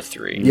 missiles instead of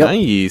 3. Yep.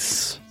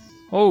 Nice.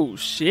 Oh,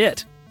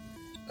 shit.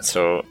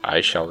 So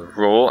I shall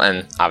roll,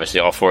 and obviously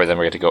all 4 of them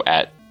are going to go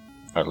at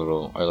our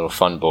little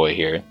fun boy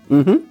here.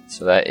 Mm-hmm.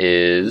 So that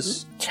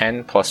is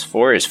 10 plus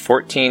 4 is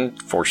 14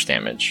 force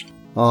damage.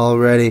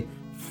 Already.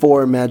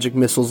 4 magic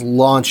missiles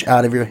launch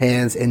out of your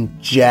hands and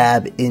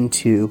jab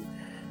into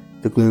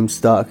the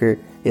Gloomstalker.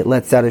 It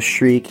lets out a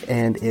shriek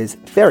and is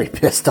very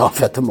pissed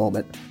off at the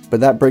moment.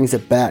 But that brings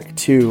it back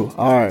to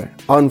our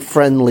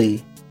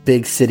unfriendly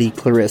big city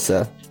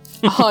Clarissa.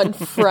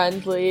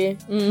 Unfriendly.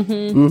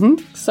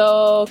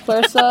 So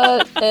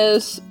Clarissa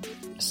is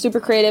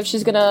super creative.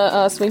 She's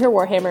gonna swing her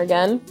Warhammer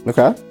again.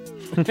 Okay.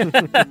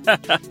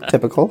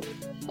 Typical.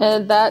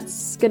 And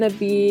that's gonna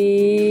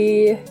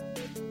be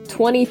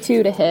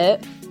 22 to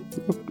hit.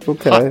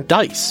 Okay. Hot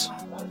dice.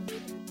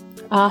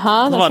 Uh-huh.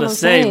 I was That's about what to I'm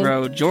say, saying.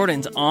 bro,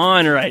 Jordan's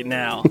on right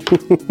now.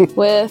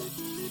 With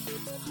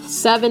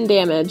 7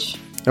 damage.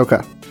 Okay.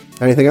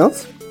 Anything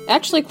else?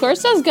 Actually,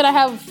 Clarissa's gonna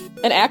have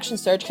an action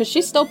surge because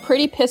she's still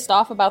pretty pissed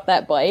off about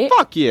that bite.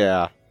 Fuck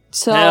yeah.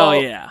 So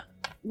Hell yeah.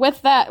 with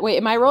that, wait,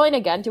 am I rolling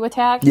again to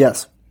attack?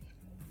 Yes.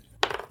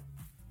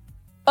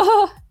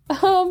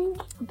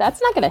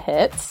 That's not gonna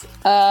hit.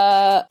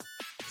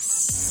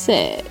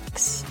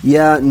 6.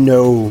 Yeah,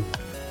 no.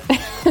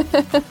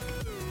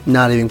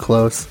 Not even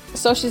close.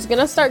 So she's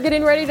gonna start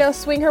getting ready to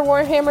swing her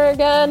Warhammer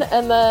again,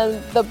 and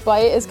then the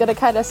bite is gonna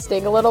kind of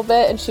sting a little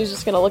bit, and she's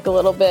just gonna look a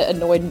little bit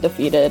annoyed and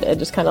defeated, and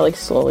just kind of like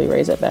slowly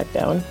raise it back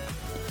down.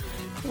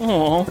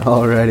 Oh.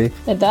 Alrighty.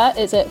 And that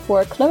is it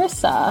for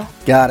Clarissa.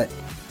 Got it.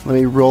 Let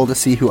me roll to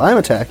see who I'm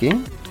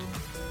attacking.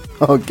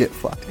 Oh, get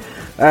fucked.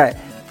 Alright.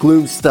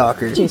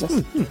 Gloomstalker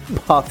Jesus.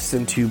 puffs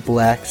into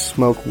black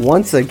smoke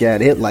once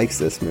again. It likes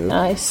this move.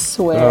 I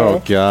swear.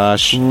 Oh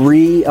gosh.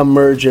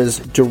 Re-emerges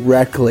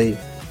directly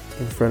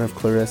in front of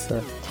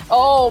Clarissa.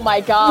 Oh my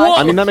god.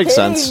 I mean, that makes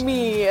sense.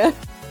 Me.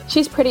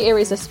 She's pretty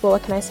irresistible,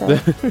 what can I say?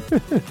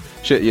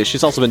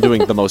 She's also been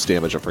doing the most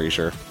damage, I'm pretty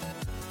sure.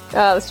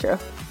 Oh, that's true.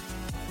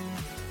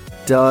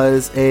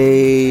 Does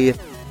a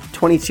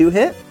 22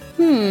 hit?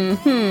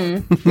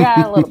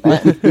 Yeah, a little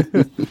bit.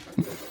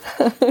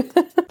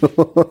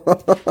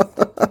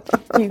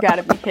 You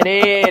gotta be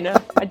kidding.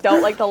 I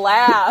don't like to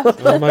laugh.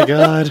 Oh my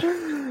god.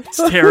 It's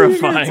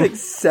terrifying. Take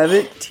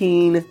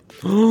 17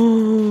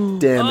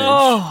 damage.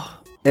 Oh.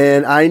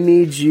 And I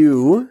need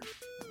you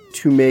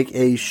to make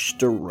a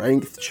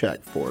strength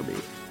check for me.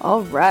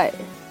 Alright.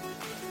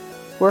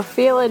 We're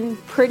feeling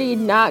pretty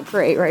not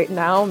great right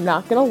now, I'm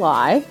not gonna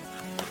lie.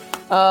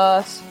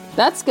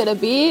 That's gonna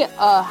be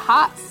a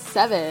hot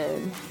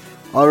 7.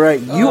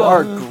 Alright, you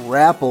are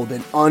grappled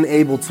and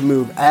unable to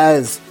move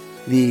as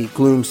the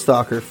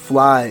Gloomstalker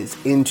flies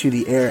into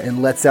the air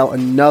and lets out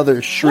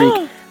another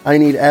shriek. I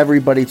need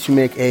everybody to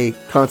make a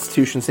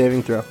Constitution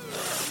saving throw.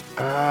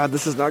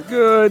 This is not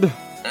good.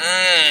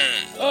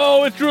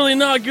 Oh, it's really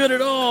not good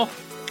at all.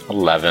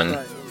 11.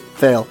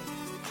 Fail.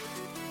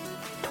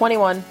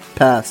 21.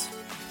 Pass.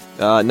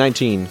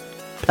 19.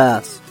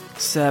 Pass.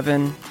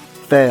 7.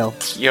 Fail.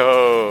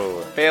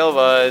 Yo, fail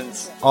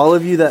buds. All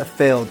of you that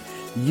failed,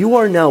 you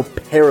are now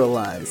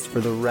paralyzed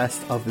for the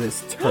rest of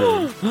this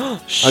turn.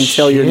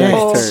 Until your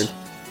next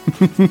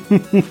turn.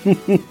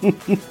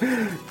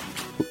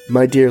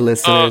 My dear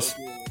listeners,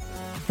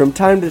 from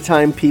time to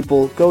time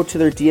people go to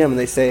their DM and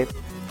they say,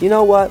 you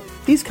know what,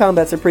 these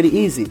combats are pretty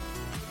easy.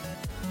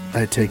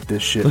 I take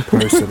this shit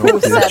personal, Who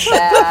said bitch.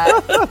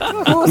 that?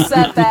 Who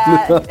said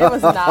that? It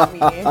was not me.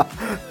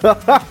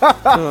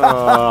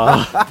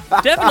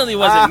 Definitely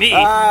wasn't me.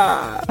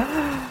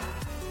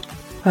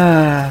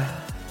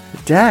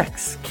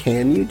 Dex,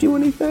 can you do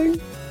anything?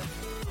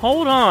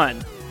 Hold on.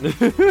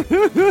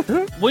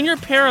 When you're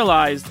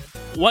paralyzed,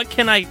 what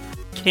can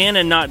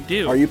and not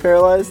do? Are you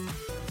paralyzed?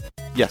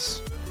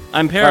 Yes.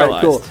 I'm All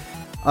paralyzed. right,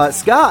 cool.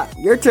 Scott,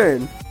 your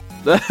turn.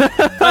 Wait,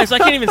 so I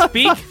can't even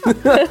speak?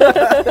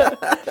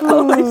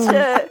 Holy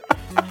shit.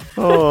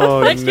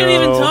 Oh, Dex can't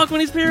even talk when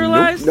he's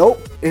paralyzed?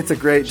 Nope. It's a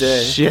great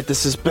day. Shit,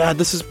 this is bad.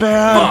 This is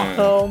bad.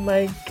 Oh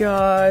my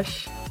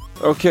gosh.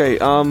 Okay,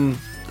 I'm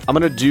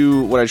gonna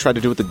do what I tried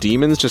to do with the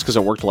demons just because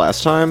it worked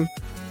last time.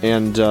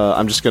 and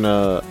I'm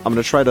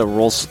gonna try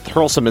to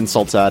hurl some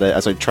insults at it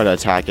as I try to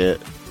attack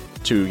it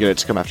to get it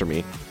to come after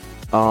me.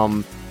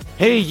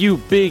 Hey, you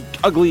big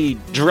ugly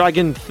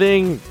dragon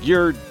thing!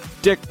 Your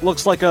dick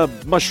looks like a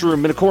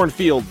mushroom in a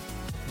cornfield.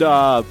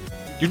 Your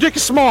dick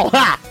is small.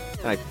 Ha!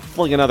 And I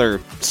fling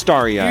another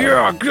starry at it.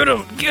 Yeah, get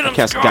him,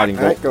 Cast Guiding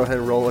Bolt. Alright, go ahead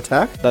and roll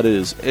attack. That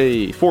is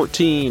a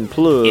 14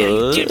 plus...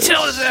 Yeah, you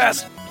tell his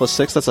ass. Plus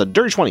 6, that's a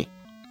dirty 20.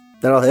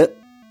 That'll hit.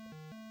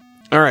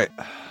 Alright.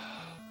 I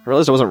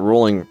realized I wasn't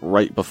rolling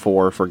right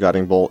before for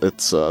Guiding Bolt.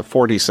 It's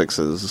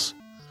 4d6s.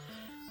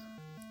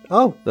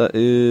 Oh. That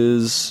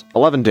is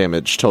 11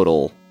 damage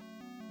total.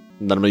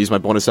 And then I'm going to use my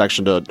bonus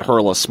action to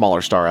hurl a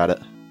smaller star at it.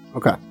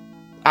 Okay.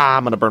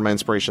 I'm going to burn my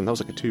inspiration. That was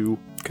like a 2.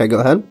 Okay, go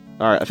ahead.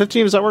 Alright, a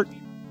 15, does that work?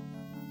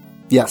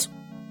 Yes.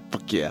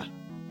 Fuck yeah.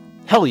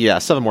 Hell yeah,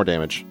 7 more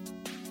damage.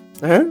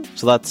 Alright.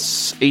 So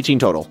that's 18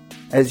 total.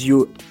 As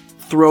you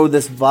throw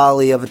this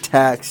volley of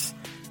attacks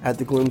at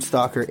the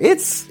Gloomstalker,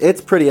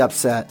 it's pretty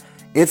upset.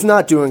 It's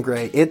not doing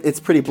great. It's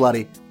pretty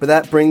bloody. But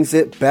that brings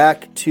it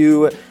back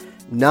to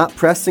not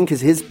Preston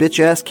because his bitch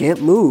ass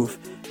can't move.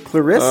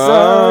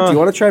 Clarissa, do you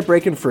want to try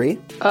breaking free?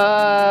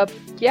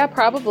 Yeah,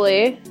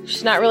 probably.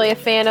 She's not really a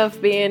fan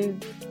of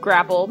being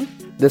grappled.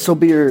 This will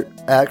be your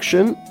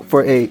action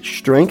for a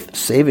strength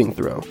saving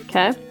throw.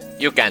 Okay.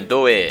 You can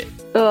do it.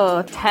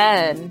 Oh,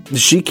 10.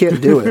 She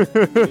can't do it.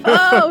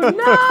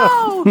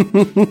 Oh, no!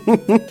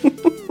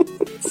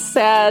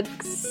 Sad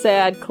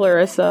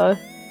Clarissa.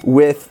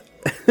 With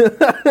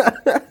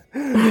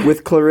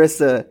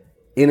Clarissa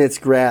in its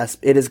grasp,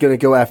 it is going to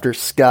go after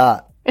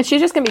Scott. And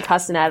she's just going to be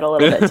cussing at it a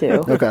little bit,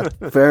 too. Okay,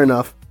 fair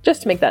enough.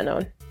 Just to make that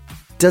known.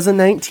 Does a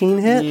 19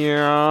 hit?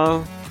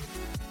 Yeah.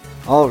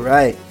 All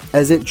right.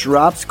 As it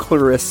drops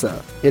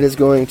Clarissa, it is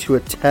going to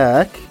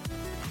attack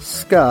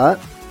Scott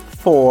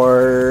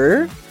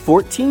for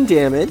 14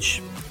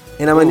 damage.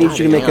 And I'm going to need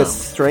you to make a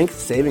strength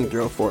saving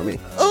throw for me.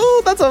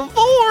 Oh, that's a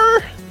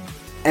 4!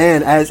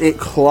 And as it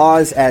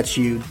claws at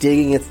you,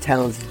 digging its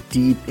talons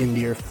deep into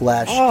your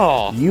flesh,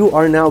 you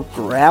are now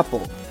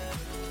grappled.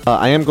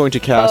 I am going to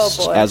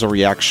cast, Oh, boy. as a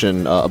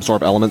reaction,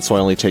 Absorb Element, so I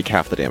only take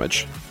half the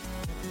damage.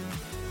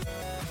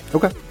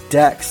 Okay.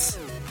 Dex,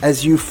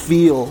 as you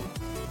feel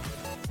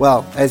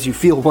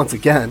once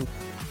again,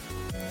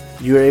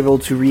 you are able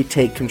to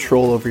retake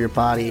control over your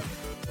body.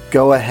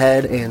 Go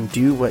ahead and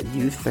do what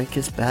you think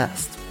is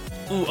best.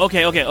 Ooh,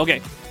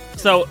 okay.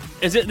 So,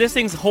 this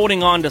thing's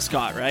holding on to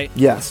Scott, right?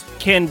 Yes.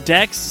 Can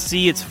Dex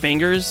see its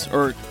fingers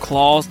or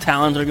claws,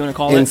 talons, are you going to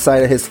call it?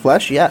 Inside of his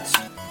flesh, yes.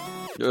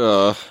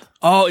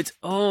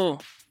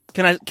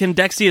 Can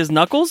Dex see his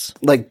knuckles?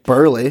 Like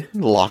Burley.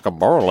 Lock a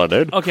barrel,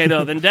 dude. Okay,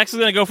 no, then Dex is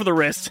gonna go for the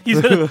wrist. He's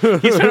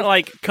gonna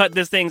like cut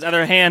this thing's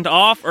other hand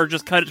off or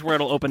just cut it to where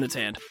it'll open its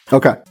hand.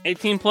 Okay.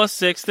 18 plus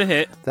 6 to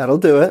hit. That'll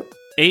do it.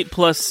 8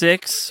 plus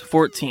 6,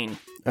 14.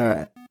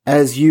 Alright.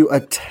 As you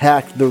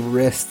attack the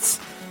wrists,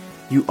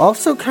 you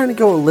also kind of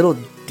go a little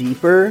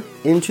deeper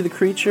into the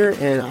creature,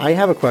 and I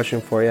have a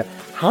question for you.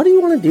 How do you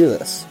want to do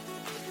this?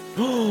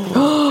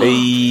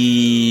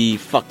 Hey,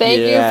 fuck Thank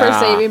you for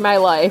saving my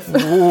life.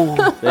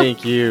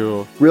 Thank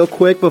you. Real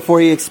quick, before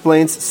he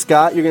explains,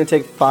 Scott, you're going to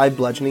take 5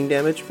 bludgeoning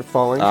damage for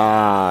falling.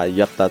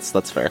 Yep,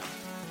 that's fair.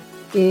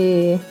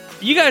 Eh.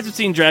 You guys have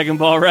seen Dragon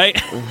Ball, right?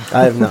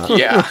 I have not.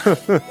 Yeah.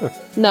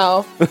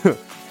 No.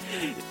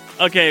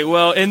 Okay,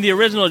 well, in the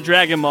original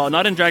Dragon Ball,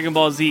 not in Dragon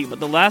Ball Z, but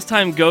the last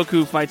time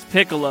Goku fights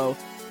Piccolo,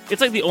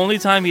 it's like the only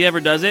time he ever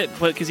does it,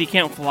 but because he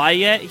can't fly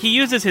yet, he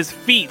uses his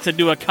feet to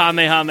do a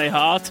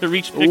Kamehameha to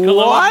reach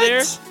Piccolo up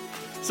there.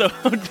 So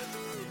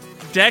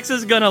Dex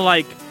is gonna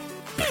like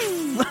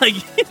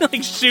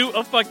shoot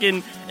a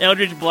fucking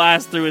Eldritch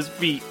Blast through his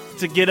feet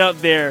to get up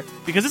there,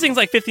 because this thing's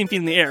like 15 feet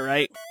in the air,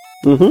 right?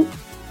 Mm-hmm.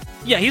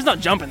 Yeah, he's not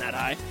jumping that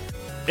high.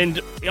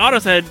 And Otto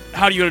said,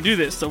 "How are you gonna do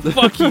this?" So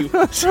fuck you.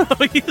 So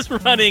he's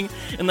running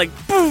and like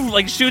boom,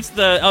 like shoots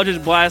the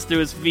Eldritch Blast through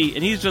his feet,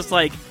 and he's just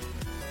like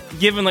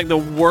giving like the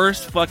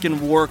worst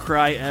fucking war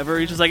cry ever.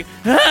 He's just like,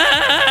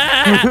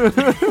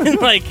 and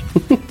like,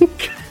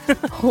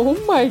 Oh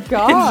my and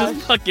gosh.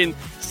 just fucking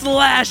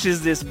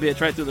slashes this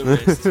bitch right through the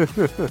wrist.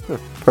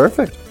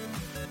 Perfect.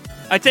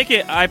 I take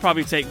it. I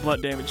probably take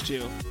blood damage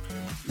too.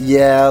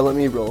 Yeah, let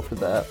me roll for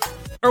that.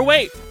 Or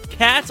wait,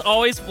 cats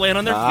always flan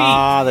on their feet.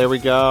 Ah, there we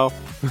go.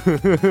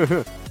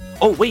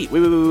 Oh, wait.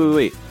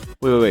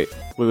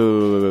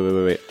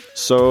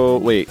 So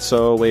wait,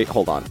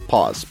 hold on.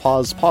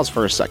 Pause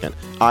for a second.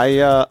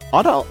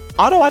 Otto,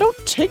 I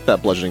don't take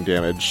that bludgeoning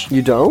damage.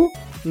 You don't?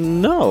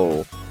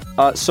 No.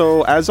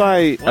 So as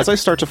I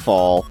start to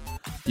fall,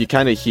 you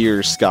kind of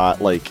hear Scott,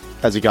 like,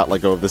 as he got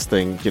let go of this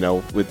thing, you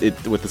know, with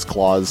his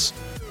claws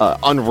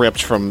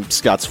unripped from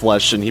Scott's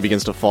flesh, and he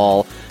begins to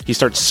fall. He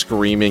starts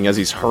screaming as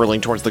he's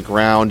hurling towards the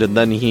ground, and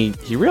then he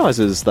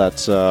realizes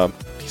that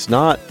he's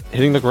not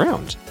hitting the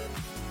ground.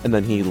 And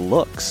then he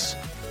looks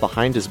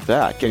behind his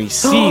back, and he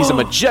sees a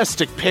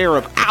majestic pair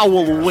of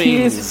owl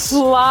wings. He's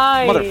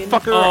flying.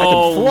 Motherfucker, I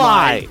can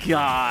fly. Oh my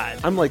god.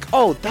 I'm like,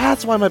 oh,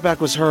 that's why my back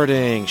was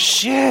hurting.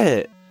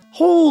 Shit.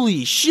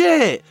 Holy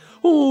shit.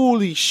 Oh,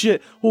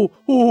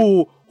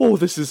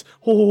 this is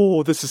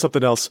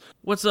something else.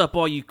 What's up,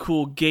 all you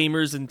cool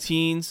gamers and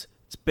teens?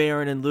 It's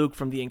Baron and Luke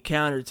from the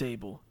Encounter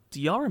Table.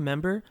 Do y'all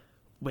remember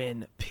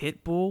when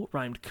Pitbull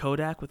rhymed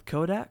Kodak with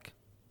Kodak?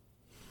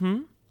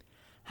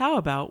 How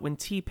about when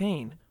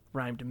T-Pain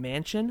rhymed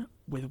mansion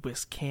with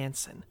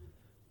Wisconsin?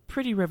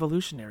 Pretty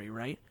revolutionary,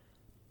 right?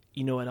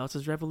 You know what else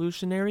is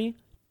revolutionary?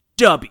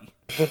 Dubby.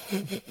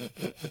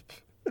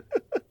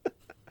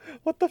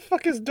 What the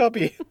fuck is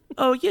Dubby?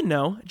 Oh, you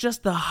know,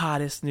 just the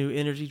hottest new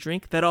energy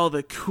drink that all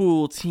the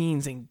cool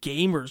teens and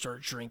gamers are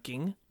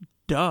drinking.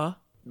 Duh.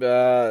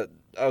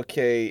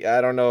 Okay,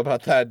 I don't know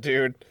about that,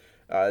 dude.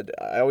 I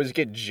always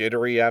get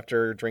jittery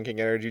after drinking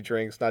energy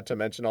drinks, not to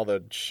mention all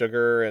the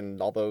sugar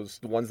and all those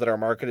ones that are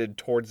marketed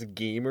towards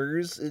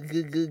gamers.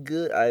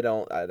 I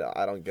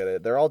don't get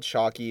it. They're all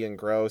chalky and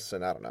gross,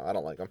 and I don't know. I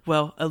don't like them.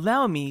 Well,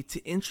 allow me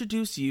to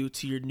introduce you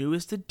to your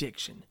newest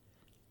addiction,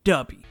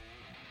 Dubby.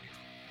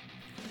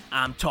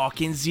 I'm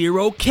talking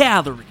 0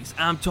 calories.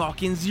 I'm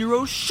talking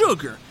 0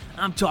 sugar.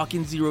 I'm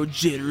talking 0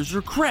 jitters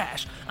or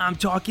crash. I'm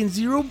talking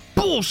 0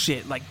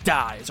 bullshit like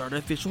dyes,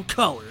 artificial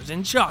colors,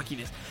 and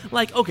chalkiness.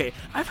 Like, okay,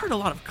 I've heard a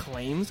lot of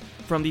claims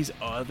from these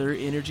other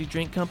energy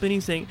drink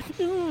companies saying,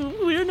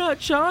 we're not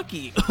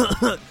chalky.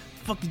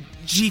 Fucking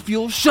G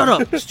Fuel, shut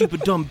up, stupid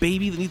dumb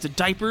baby that needs a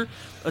diaper.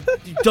 A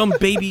dumb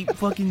baby,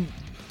 fucking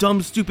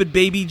dumb stupid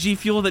baby G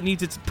Fuel that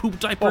needs its poop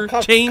diaper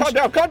changed.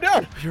 Calm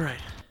down. You're right.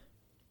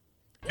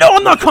 No,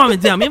 I'm not calming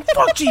down, man.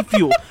 Fuck G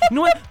Fuel. You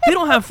know what? They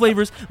don't have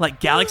flavors like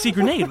Galaxy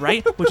Grenade,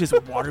 right? Which is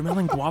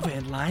watermelon, guava,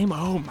 and lime.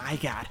 Oh my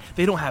god.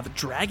 They don't have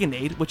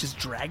Dragonade, which is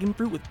dragon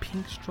fruit with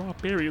pink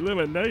strawberry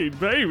lemonade,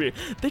 baby.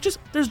 There's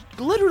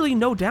literally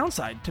no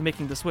downside to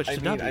making the switch to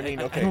Dubby.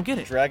 Okay, I don't get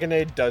it.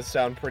 Dragonade does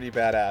sound pretty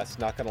badass,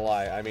 not gonna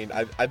lie. I mean,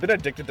 I've been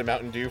addicted to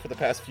Mountain Dew for the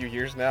past few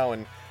years now,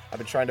 and I've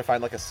been trying to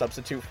find like a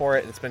substitute for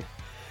it, and it's been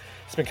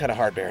kind of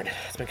hard, Baron.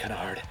 It's been kind of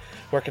hard.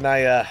 Where can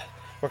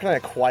I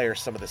acquire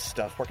some of this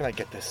stuff? Where can I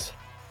get this?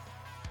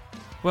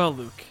 Well,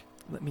 Luke,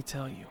 let me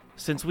tell you.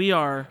 Since we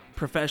are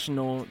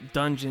professional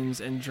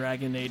Dungeons and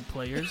Dragonade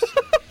players,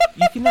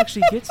 you can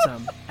actually get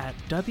some at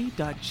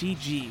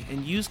dubby.gg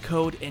and use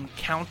code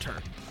ENCOUNTER.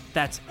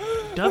 That's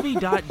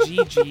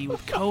dubby.gg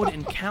with code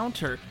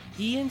ENCOUNTER,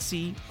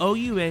 ENCOUNTER.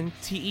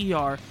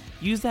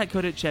 Use that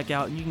code at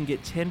checkout and you can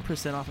get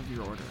 10% off of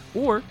your order.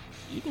 Or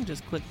you can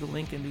just click the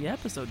link in the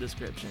episode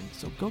description.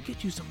 So go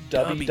get you some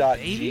Dubby, baby.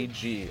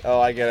 W.GG. Oh,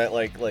 I get it.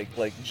 Like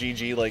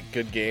GG, like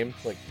good game.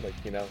 Like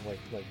you know,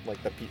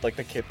 like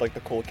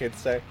the cool kids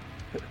say.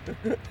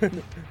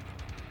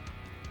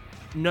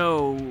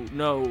 No,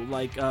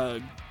 like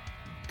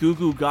Goo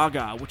Goo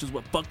Gaga, which is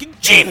what fucking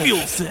G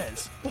Fuel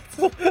says.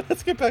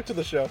 Let's get back to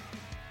the show.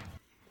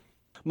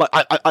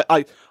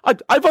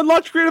 I've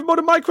unlocked creative mode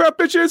in Minecraft,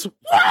 bitches!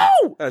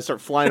 Woo! And I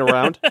start flying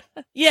around.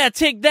 Yeah,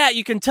 take that,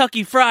 you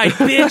Kentucky Fried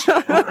bitch.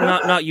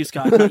 not you,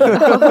 Scott.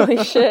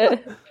 Holy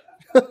shit.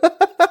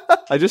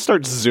 I just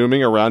start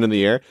zooming around in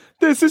the air.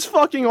 This is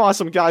fucking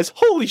awesome, guys.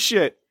 Holy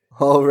shit.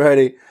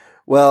 Alrighty.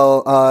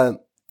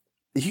 Well,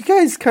 you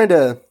guys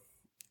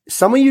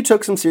some of you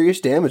took some serious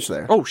damage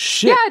there. Oh,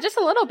 shit. Yeah, just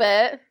a little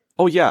bit.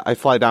 Oh, yeah, I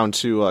fly down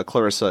to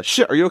Clarissa.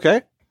 Shit, are you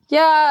okay?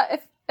 Yeah,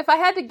 if I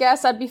had to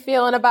guess, I'd be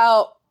feeling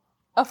about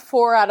a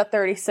 4 out of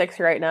 36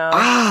 right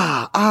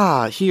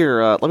now.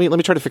 Here, let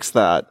me try to fix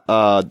that.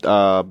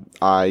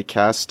 I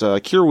cast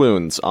Cure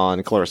Wounds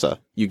on Clarissa.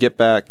 You get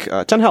back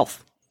 10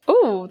 health.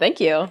 Ooh, thank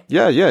you.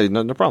 Yeah,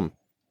 no problem.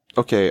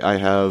 Okay, I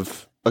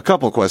have a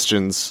couple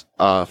questions.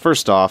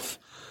 First off,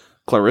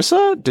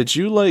 Clarissa, did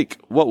you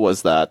what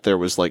was that? There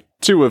was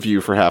 2 of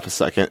you for half a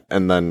second,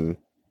 and then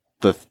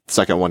the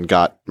second one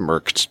got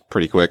murked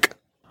pretty quick.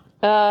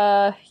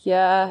 Yeah.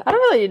 I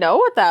don't really know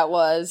what that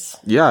was.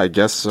 Yeah, I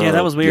guess. Yeah,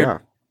 that was weird. Yeah.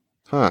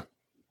 Huh.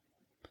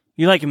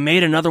 You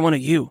made another one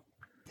of you.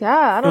 Yeah,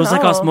 I don't know. It was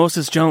like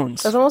Osmosis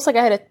Jones. It was almost like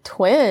I had a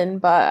twin,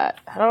 but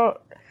I don't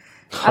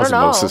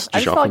know. I just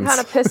felt kind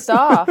of pissed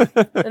off.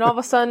 And all of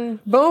a sudden,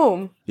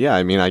 boom. Yeah,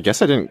 I mean, I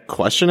guess I didn't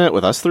question it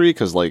with us 3,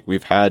 because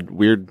we've had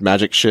weird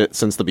magic shit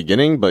since the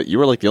beginning, but you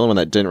were the only one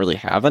that didn't really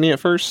have any at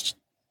first.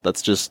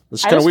 That's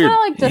kind of weird.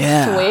 I just kind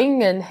of to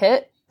swing and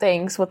hit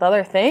things with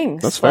other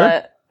things. That's fair.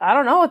 But I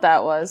don't know what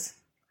that was.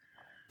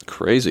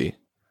 Crazy.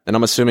 And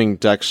I'm assuming,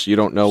 Dex, you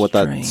don't know what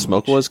that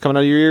smoke was coming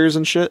out of your ears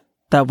and shit?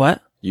 That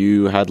what?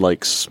 You had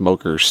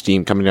smoke or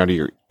steam coming out of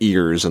your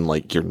ears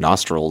and your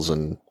nostrils,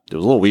 and it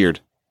was a little weird.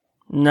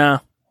 No.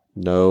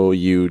 No,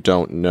 you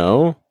don't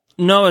know?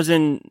 No, as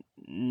in,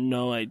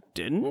 no, I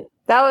didn't.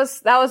 That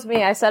was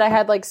me. I said I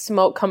had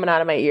smoke coming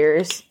out of my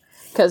ears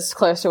because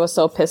Clarissa was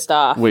so pissed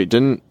off. Wait,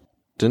 didn't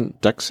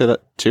Dex say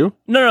that too?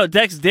 No,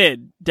 Dex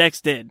did.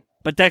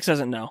 But Dex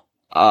doesn't know.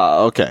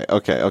 Okay.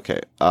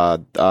 All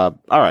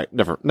right,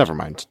 never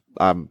mind.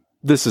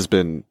 This has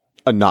been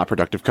a not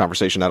productive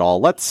conversation at all.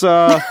 Let's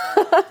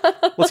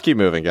keep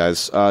moving,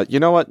 guys.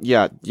 You know what?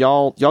 Yeah,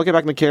 y'all get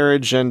back in the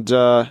carriage and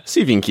see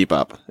if you can keep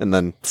up. And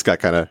then Scott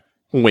kind of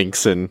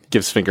winks and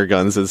gives finger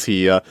guns as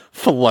he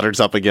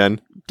flutters up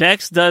again.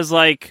 Dex does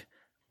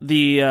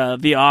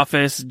the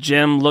Office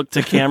Jim look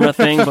to camera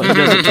thing, but he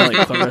doesn't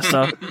tell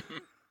Clarissa.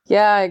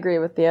 Yeah, I agree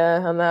with you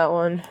on that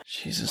one.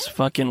 Jesus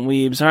fucking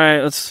weebs. All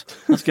right,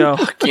 let's go.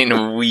 Fucking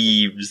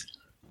weebs.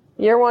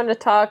 You're one to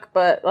talk,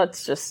 but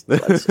let's just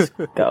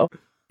go.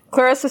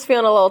 Clarissa's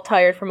feeling a little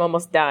tired from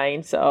almost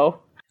dying,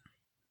 so...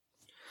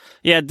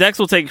 Yeah, Dex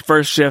will take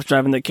first shift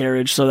driving the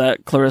carriage so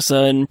that Clarissa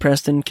and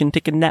Preston can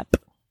take a nap.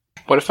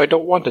 What if I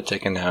don't want to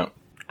take a nap?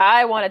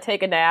 I want to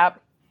take a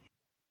nap.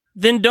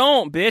 Then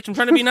don't, bitch. I'm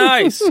trying to be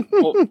nice.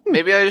 Well,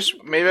 maybe I just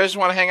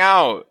want to hang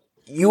out.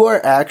 You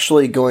are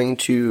actually going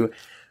to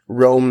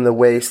roam the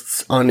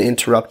wastes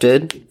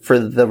uninterrupted for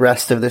the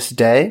rest of this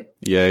day.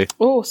 Yay.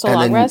 Ooh, so And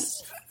long then-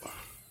 rest?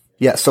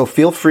 Yeah, so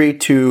feel free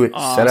to set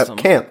Awesome. up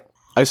camp.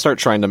 I start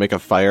trying to make a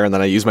fire, and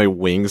then I use my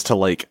wings to,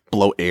 like,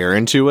 blow air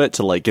into it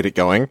to, like, get it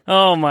going.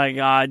 Oh my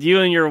god, you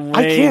and your wings.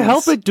 I can't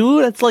help it,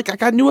 dude. It's like I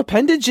got new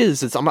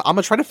appendages. I'm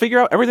gonna try to figure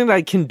out everything that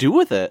I can do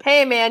with it.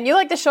 Hey, man, you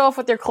like to show off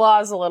with your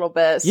claws a little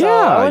bit, so Yeah,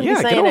 I wouldn't yeah,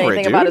 be get saying over it,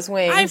 anything dude. about his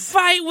wings. I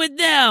fight with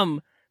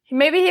them.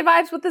 Maybe he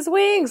vibes with his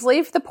wings.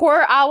 Leave the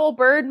poor owl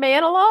bird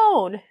man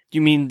alone.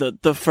 You mean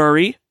the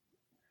furry?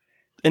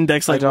 And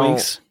Dex like I don't-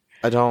 wings.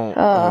 I don't.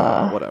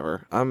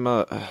 Whatever.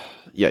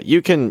 Yeah,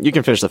 you can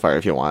finish the fire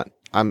if you want.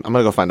 I'm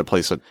gonna go find a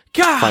place to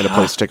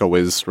God, take a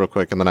whiz real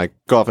quick, and then I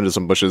go off into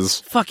some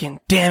bushes. fucking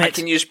damn I it.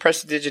 can use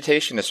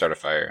prestidigitation to start a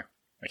fire.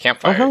 A Oh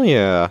campfire. hell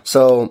yeah!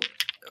 So,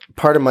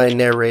 part of my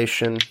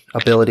narration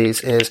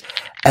abilities is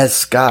as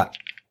Scott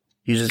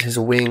uses his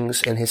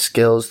wings and his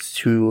skills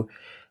to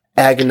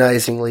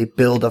agonizingly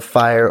build a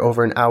fire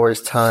over an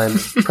hour's time,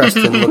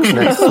 Preston looks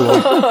next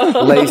to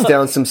him, lays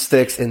down some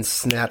sticks, and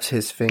snaps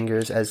his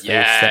fingers as they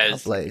set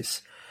Yes.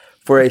 ablaze.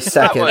 For a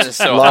second, wasn't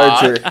so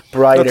larger, That's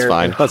brighter,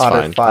 fine. and That's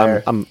hotter fine.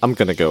 fire. I'm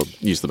gonna go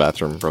use the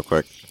bathroom real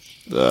quick.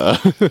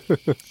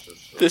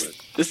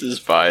 This is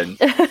fine.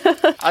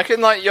 I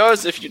can light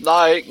yours if you'd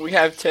like. We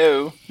have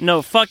two.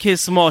 No, fuck his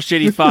small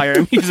shitty fire.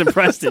 I'm using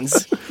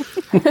Preston's.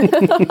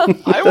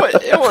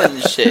 It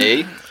wasn't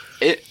shitty.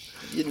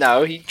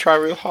 He tried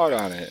real hard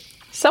on it.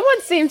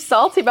 Someone seems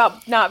salty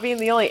about not being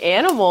the only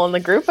animal in the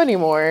group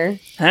anymore.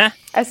 Huh?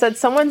 I said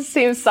someone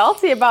seems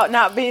salty about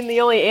not being the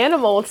only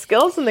animal with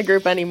skills in the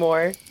group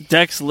anymore.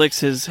 Dex licks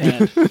his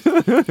hand.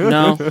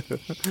 No.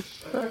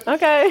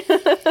 Okay.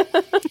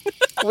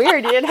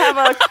 Weird, you didn't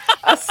have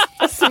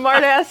a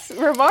smart-ass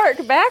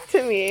remark back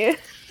to me.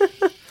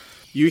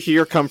 You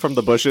hear come from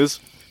the bushes.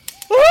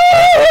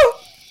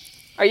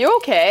 Are you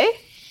okay?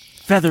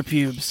 Feather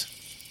pubes.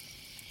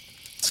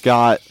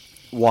 Scott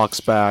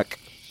walks back,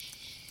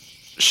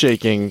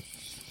 shaking.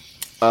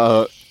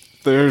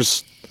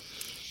 There's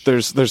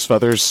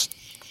feathers.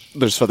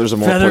 There's feathers in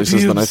more Feather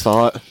places than I pubes.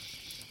 thought.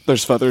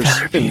 There's feathers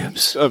Feather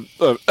pubes.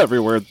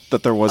 everywhere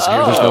that there was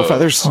here. There's no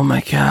feathers. Oh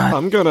my god.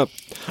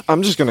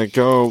 I'm just gonna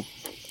go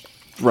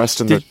rest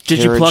in the Did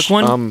you carriage. pluck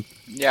one?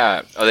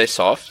 Yeah. Are they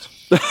soft?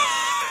 Do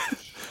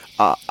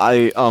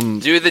the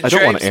Do the I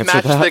don't want to drapes answer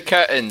match that. the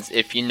curtains,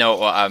 if you know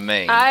what I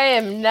mean? I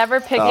am never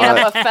picking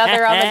up a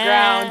feather on the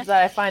ground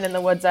that I find in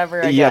the woods ever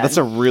again. Yeah, that's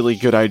a really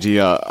good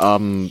idea.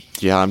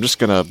 Yeah, I'm just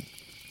gonna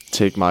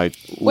take my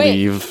Wait.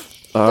 leave.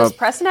 Does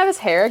Preston have his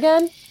hair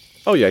again?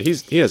 Oh yeah, he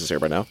has his hair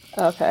by now.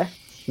 Okay.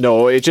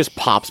 No, it just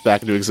pops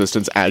back into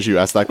existence as you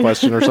ask that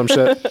question or some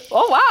shit.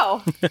 Oh,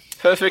 wow.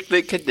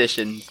 Perfectly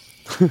conditioned.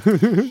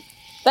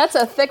 That's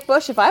a thick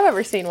bush if I've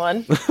ever seen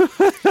one.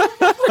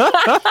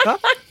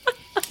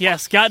 Yeah,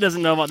 Scott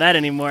doesn't know about that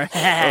anymore.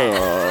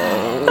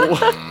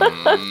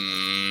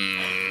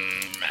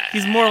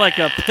 He's more like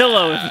a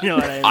pillow, if you know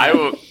what I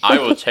mean. I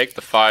will take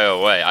the fire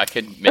away. I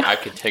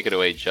could take it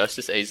away just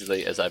as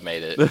easily as I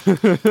made it.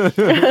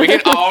 We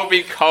can all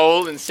be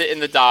cold and sit in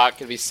the dark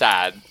and be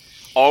sad,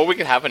 or we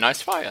can have a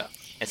nice fire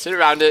and sit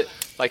around it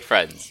like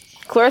friends.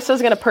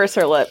 Clarissa's gonna purse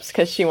her lips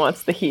because she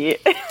wants the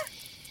heat.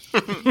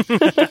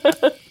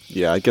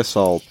 Yeah, I guess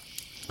I'll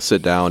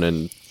sit down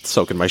and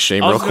soak in my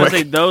shame I real was going to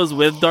quick. say those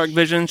with dark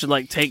vision should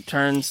like take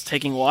turns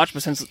taking watch,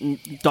 but since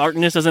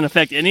darkness doesn't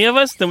affect any of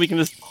us, then we can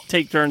just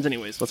take turns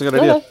anyways. That's a good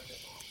idea. Okay.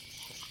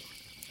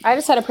 I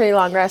just had a pretty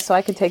long rest, so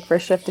I can take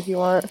first shift if you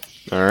want.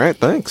 All right,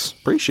 thanks.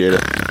 Appreciate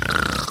it.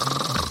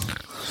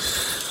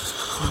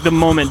 The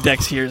moment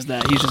Dex hears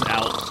that, he's just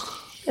out.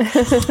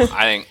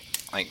 I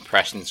think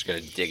Preston's gonna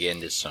dig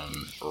into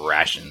some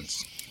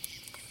rations.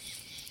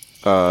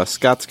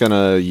 Scott's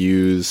gonna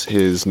use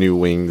his new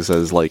wings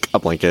as like a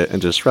blanket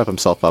and just wrap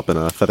himself up in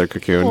a feather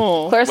cocoon.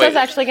 Oh. Clarissa's Wait.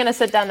 actually gonna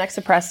sit down next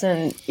to Preston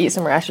and eat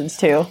some rations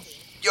too.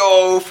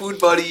 Yo, food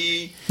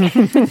buddy.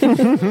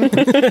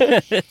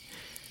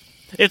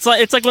 It's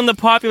like when the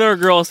popular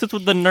girl sits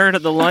with the nerd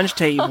at the lunch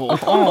table.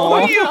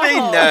 What do you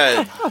mean,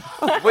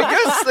 nerd? Wait,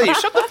 you're asleep.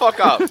 Shut the fuck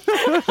up.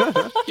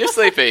 You're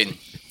sleeping.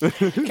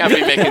 Can't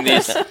be making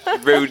these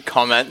rude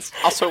comments.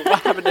 Also, what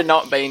happened to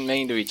not being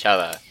mean to each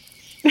other?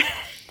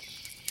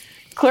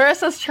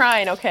 Clarissa's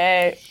trying,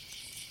 okay?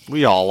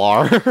 We all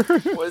are.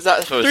 What is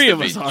that supposed Three to of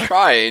be? us are.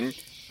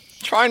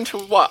 Trying to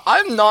what?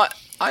 I'm not.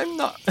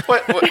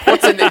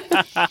 What's in it?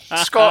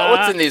 Scott,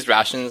 what's in these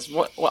rations?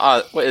 What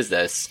is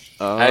this?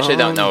 I actually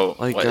don't know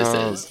what this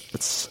is.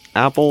 It's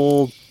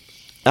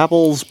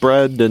apples,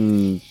 bread,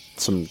 and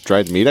some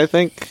dried meat. I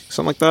think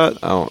something like that.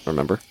 I don't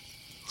remember.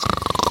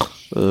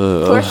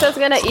 Portia's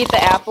gonna eat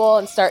the apple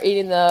and start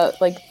eating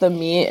the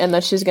meat, and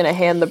then she's gonna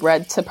hand the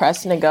bread to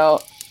Preston and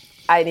go,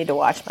 I need to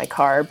watch my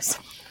carbs.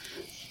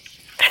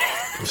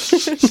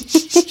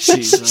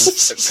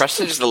 Jesus.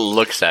 Preston just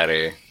looks at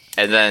her,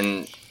 and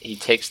then he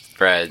takes the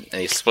bread and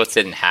he splits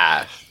it in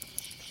half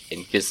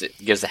and gives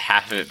a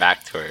half of it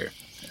back to her.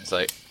 It's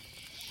like,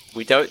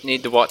 we don't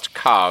need to watch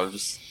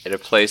carbs in a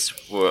place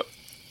where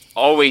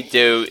all we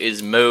do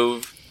is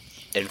move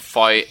and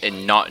fight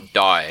and not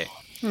die.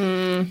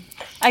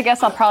 I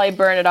guess I'll probably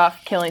burn it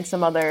off killing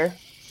some other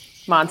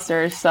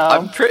monsters, so...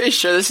 I'm pretty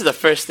sure this is the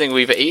first thing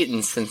we've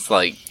eaten since,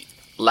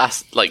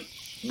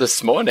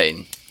 this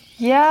morning.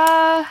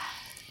 Yeah,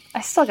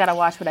 I still gotta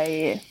watch what I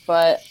eat,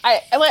 but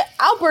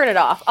I'll burn it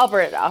off.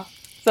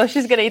 So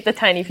she's gonna eat the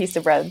tiny piece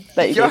of bread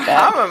that you Your gave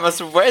back. hammer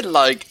must weigh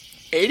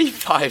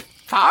 85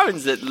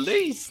 pounds at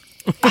least.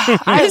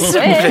 I It's a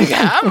big wish.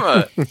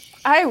 hammer.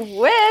 I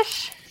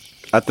wish.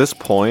 At this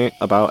point,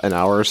 about an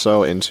hour or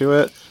so into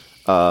it,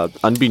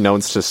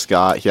 unbeknownst to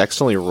Scott, he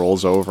accidentally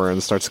rolls over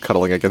and starts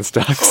cuddling against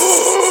Dex.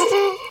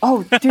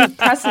 Oh, dude,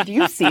 Preston, do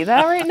you see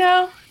that right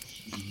now?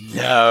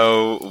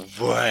 No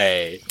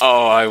way.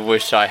 Oh, I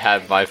wish I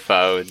had my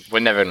phone. We're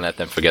never gonna let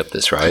them forget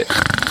this, right?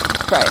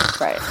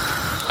 Right.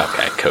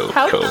 Okay, cool,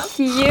 How cool.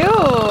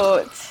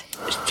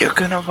 cute. You're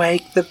gonna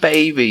wake the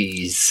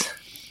babies.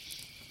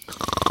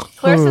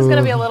 Clarissa's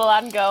gonna be a little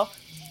loud and go,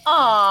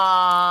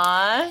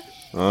 aww.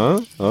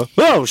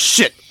 Oh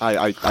shit!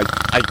 I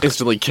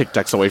instantly kicked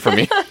Dex away from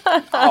me.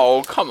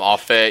 Oh, come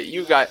off it.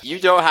 You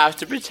don't have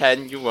to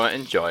pretend you weren't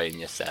enjoying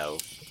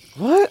yourself.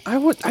 What? I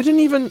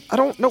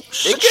don't know. It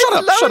Shut gets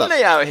up! Shut up!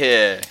 lonely out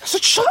here. I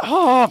said shut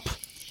up!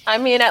 I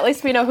mean, at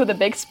least we know who the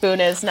big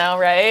spoon is now,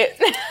 right?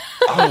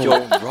 Oh, you're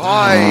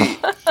right.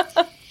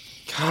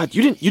 God,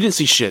 you didn't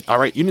see shit. All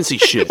right, you didn't see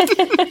shit.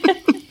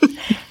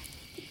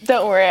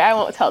 Don't worry, I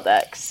won't tell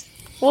Dex.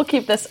 We'll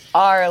keep this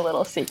our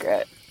little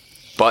secret.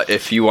 But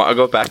if you want to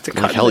go back to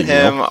hell cuddling you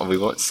him, we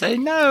won't say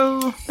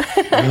no.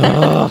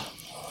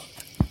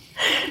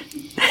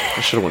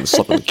 I should have went and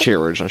slept in the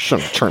carriage. I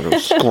shouldn't have turned into a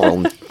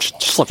squirrel and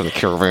slept in the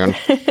caravan.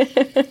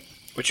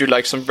 Would you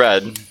like some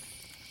bread?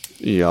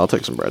 Yeah, I'll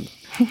take some bread.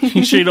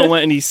 You sure you don't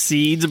want any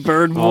seeds,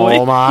 bird boy?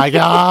 Oh my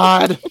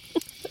god!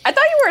 I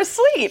thought you were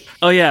asleep.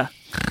 Oh, yeah.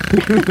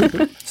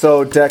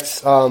 So,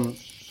 Dex,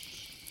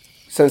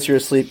 since you're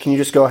asleep, can you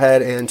just go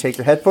ahead and take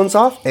your headphones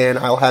off, and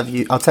I'll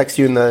text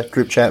you in the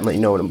group chat and let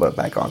you know when I'm put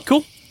back on.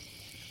 Cool.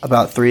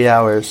 About 3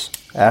 hours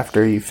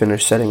after you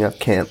finish setting up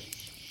camp,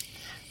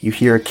 you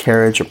hear a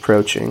carriage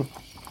approaching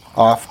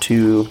off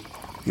to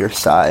your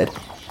side,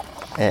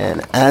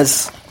 and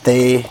as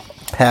they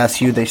pass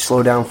you, they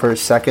slow down for a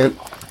second.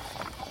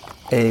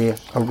 Two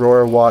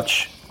Aurora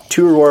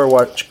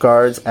Watch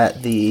guards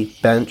at the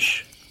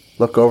bench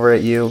look over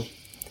at you,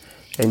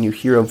 and you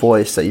hear a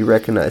voice that you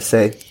recognize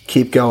say,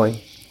 "Keep going.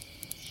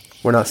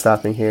 We're not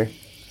stopping here."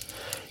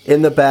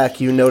 In the back,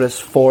 you notice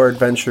 4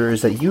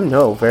 adventurers that you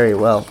know very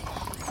well.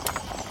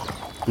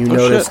 You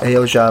notice shit.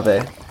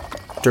 Aojave,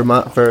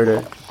 Dermot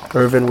Verder,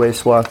 Irvin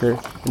Wastewalker,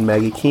 and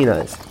Maggie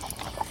Keen-Eyes.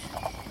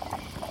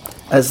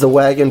 As the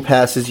wagon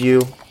passes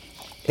you,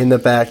 in the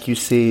back you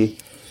see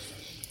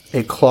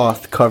a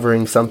cloth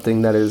covering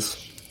something that is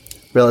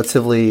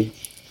relatively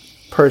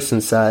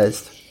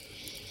person-sized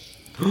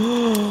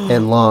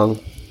and long.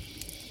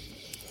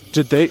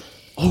 Did they?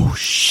 Oh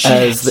shit!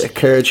 As the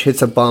carriage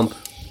hits a bump,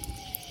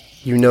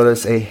 you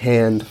notice a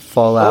hand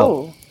fall out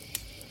Oh.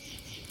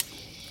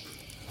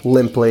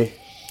 limply.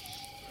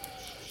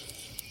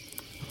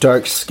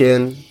 Dark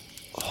skin.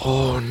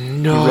 Oh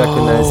no! You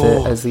recognize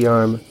it as the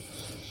arm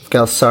of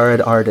Galsarid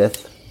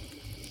Ardith,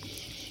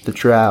 the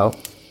drow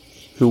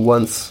who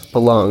once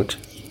belonged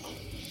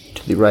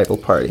to the rival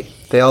party.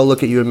 They all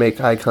look at you and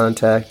make eye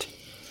contact,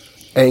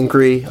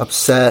 angry,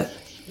 upset,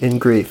 in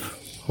grief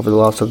over the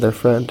loss of their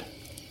friend.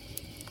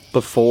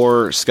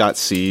 Before Scott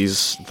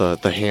sees the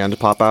hand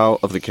pop out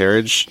of the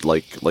carriage,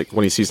 like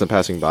when he sees them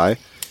passing by,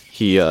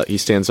 he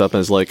stands up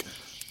and is like,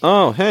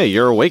 "Oh, hey,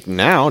 you're awake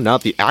now. Now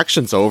that the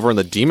action's over and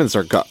the demons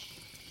are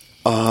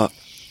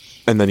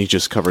and then he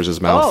just covers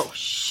his mouth. Oh,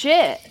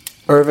 shit.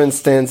 Irvin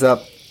stands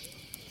up.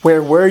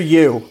 "Where were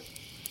you?"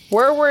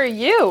 Where were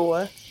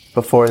you?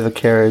 Before the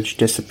carriage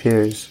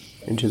disappears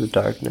into the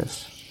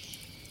darkness.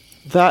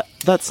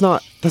 That's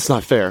not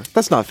fair.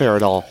 That's not fair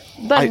at all.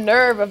 The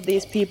nerve of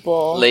these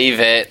people. Leave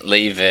it.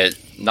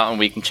 Nothing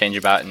we can change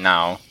about it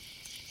now.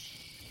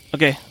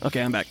 Okay,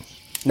 I'm back.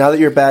 Now that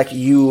you're back,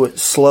 you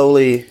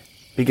slowly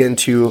begin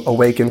to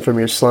awaken from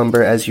your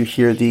slumber as you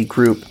hear the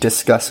group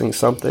discussing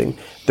something.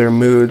 Their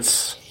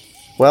moods,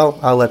 well,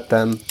 I'll let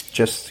them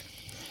just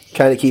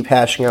kind of keep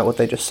hashing out what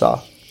they just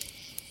saw.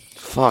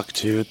 Fuck,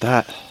 dude,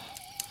 that's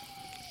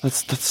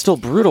still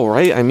brutal,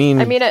 right? I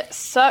mean, it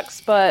sucks,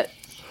 but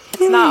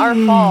it's not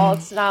our fault.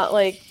 It's not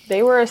like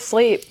they were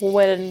asleep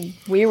when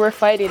we were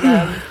fighting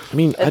them.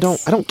 I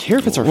don't care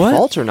if it's our What?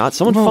 fault or not.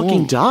 Someone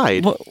fucking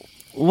died.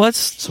 What's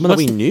Someone that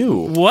we knew.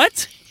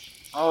 What?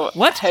 Oh,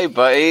 What? Hey,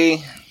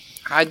 buddy.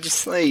 I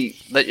just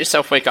let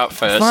yourself wake up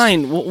first.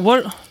 Fine.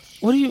 What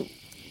do you?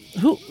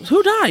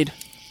 Who died?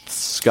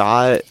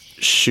 Scott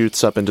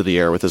shoots up into the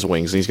air with his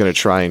wings, and he's going to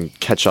try and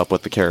catch up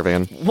with the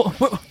caravan.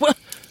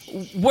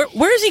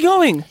 Where is he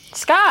going?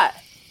 Scott!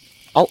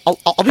 I'll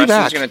be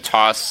back.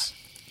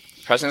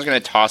 Preston's gonna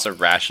toss a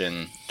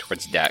ration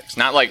towards Dex.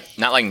 Not like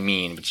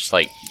mean, but just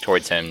like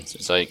towards him. So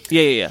it's like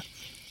Yeah.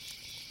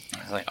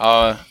 It's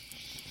like,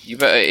 you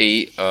better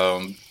eat.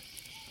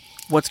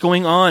 What's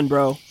going on,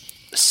 bro?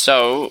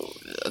 So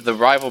the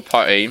rival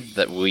party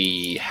that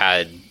we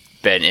had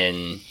been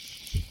in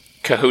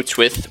cahoots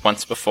with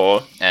once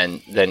before,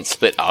 and then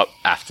split up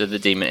after the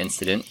demon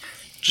incident,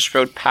 just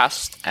rode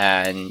past,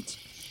 and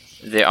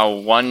they are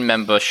one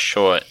member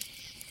short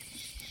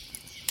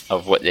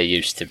of what they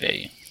used to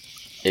be,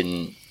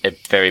 in a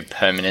very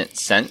permanent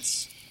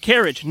sense.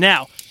 Carriage,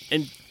 now!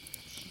 And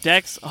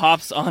Dex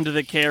hops onto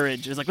the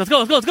carriage. It's like, let's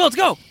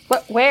go!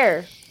 What?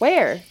 Where?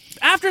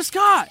 After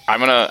Scott! I'm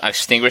gonna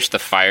extinguish the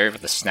fire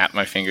with a snap of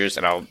my fingers,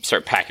 and I'll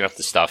start packing up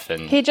the stuff.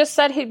 And He just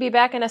said he'd be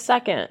back in a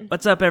second.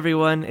 What's up,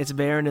 everyone? It's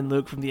Baron and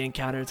Luke from the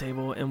Encounter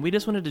Table, and we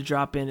just wanted to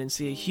drop in and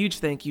say a huge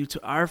thank you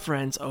to our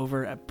friends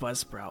over at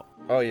Buzzsprout.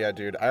 Oh yeah,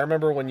 dude. I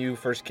remember when you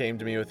first came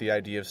to me with the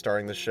idea of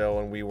starting the show,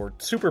 and we were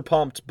super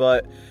pumped,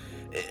 but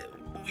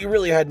we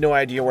really had no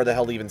idea where the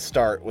hell to even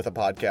start with a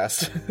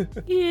podcast.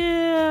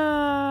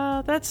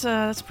 Yeah,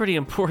 that's pretty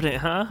important,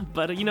 huh?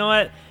 But you know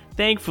what?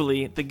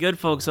 Thankfully, the good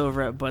folks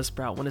over at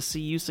Buzzsprout want to see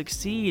you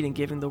succeed in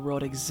giving the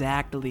world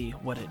exactly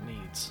what it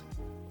needs.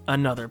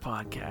 Another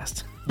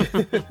podcast.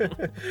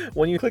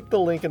 When you click the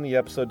link in the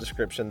episode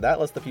description, that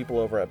lets the people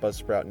over at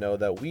Buzzsprout know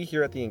that we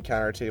here at the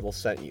Encounter Table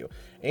sent you.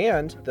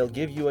 And they'll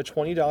give you a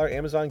 $20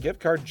 Amazon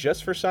gift card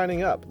just for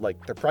signing up.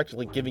 Like, they're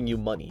practically giving you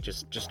money.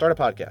 Just start a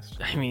podcast.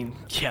 I mean,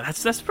 yeah,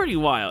 that's pretty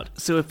wild.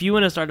 So if you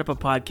want to start up a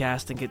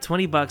podcast and get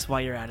 $20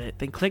 while you're at it,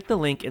 then click the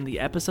link in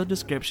the episode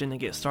description and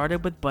get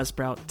started with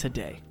Buzzsprout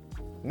today.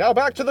 Now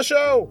back to the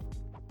show!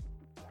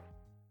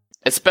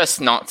 it's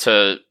best not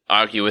to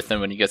argue with him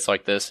when he gets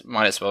like this.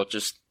 Might as well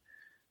just...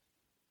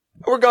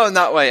 We're going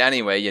that way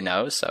anyway, you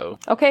know, so...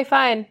 Okay,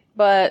 fine.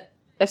 But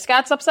if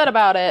Scott's upset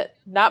about it,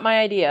 not my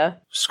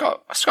idea.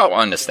 Scott will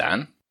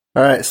understand.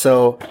 All right,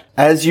 so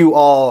as you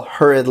all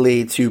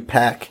hurriedly to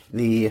pack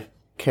the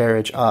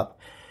carriage up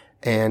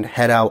and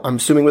head out, I'm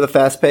assuming with a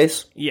fast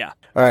pace? Yeah.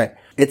 All right.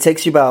 It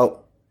takes you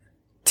about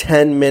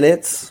 10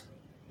 minutes.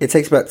 It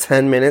takes about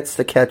 10 minutes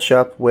to catch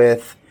up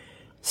with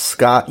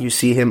Scott. You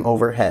see him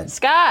overhead.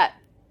 Scott!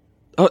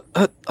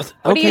 What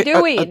are you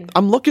doing?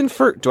 I'm looking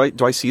for... Do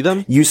I see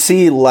them? You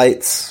see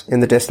lights in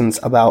the distance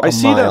about a mile. I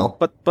see them,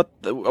 but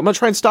I'm going to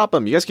try and stop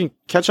them. You guys can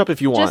catch up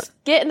if you want.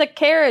 Just get in the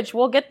carriage.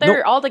 We'll get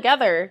there all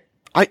together.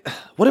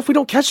 What if we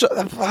don't catch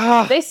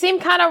up? They seem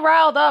kind of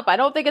riled up. I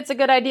don't think it's a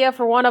good idea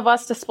for one of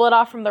us to split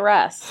off from the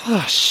rest.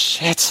 Oh,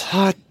 shit.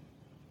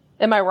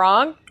 Am I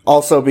wrong?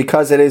 Also,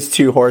 because it is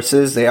two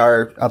horses, they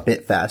are a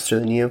bit faster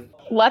than you.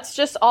 Let's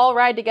just all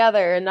ride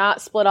together and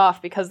not split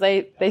off because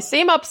they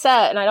seem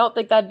upset, and I don't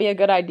think that'd be a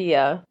good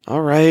idea.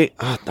 All right.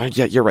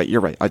 Yeah, you're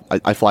right.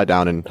 I fly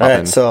down and hop all right,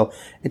 in. So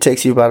it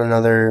takes you about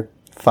another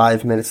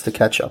 5 minutes to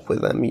catch up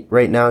with them.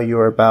 Right now, you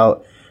are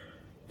about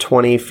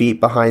 20 feet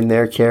behind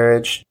their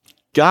carriage.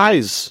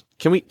 Guys,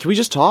 can we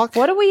just talk?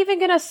 What are we even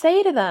gonna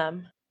say to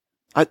them?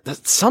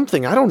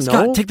 Something, I don't know.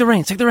 Scott, take the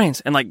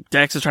reins. And, like,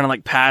 Dex is trying to,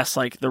 like, pass,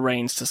 like, the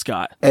reins to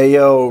Scott.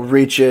 Ayo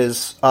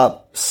reaches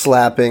up,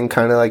 slapping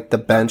kind of like the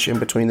bench in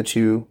between the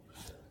two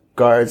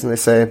guards, and they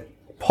say,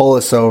 pull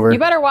us over. You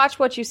better watch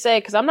what you say,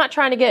 because I'm not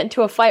trying to get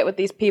into a fight with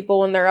these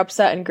people when they're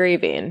upset and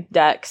grieving,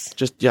 Dex.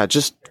 Just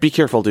be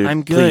careful, dude.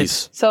 I'm good.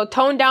 Please. So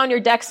tone down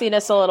your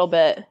Dexiness a little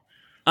bit.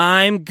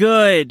 I'm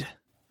good.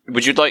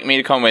 Would you like me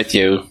to come with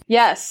you?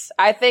 Yes,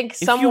 I think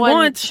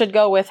someone should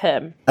go with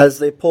him. As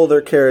they pull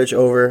their carriage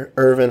over,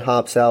 Irvin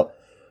hops out.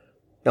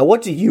 Now,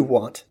 what do you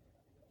want?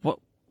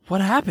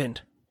 What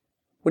happened?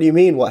 What do you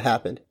mean, what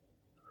happened?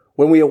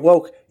 When we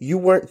awoke, you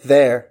weren't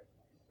there,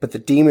 but the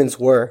demons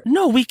were.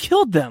 No, we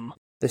killed them.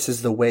 This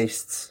is the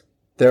wastes.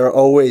 There are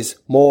always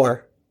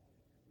more.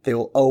 They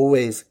will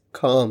always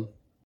come.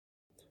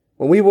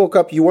 When we woke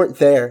up, you weren't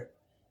there.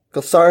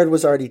 Gilsard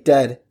was already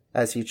dead,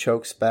 as he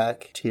chokes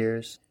back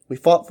tears. We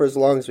fought for as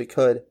long as we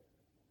could.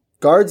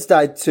 Guards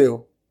died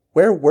too.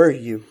 Where were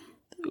you?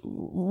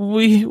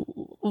 We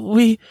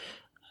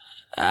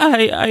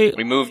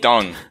moved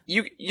on.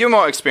 You're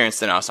more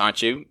experienced than us,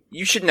 aren't you?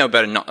 You should know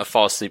better not to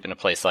fall asleep in a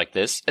place like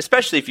this,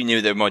 especially if you knew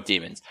there were more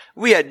demons.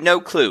 We had no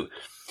clue.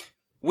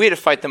 We had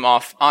to fight them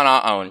off on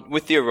our own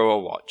with the Aurora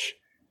Watch.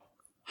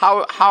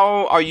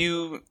 How are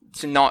you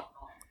to not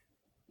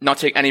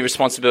take any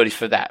responsibility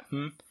for that?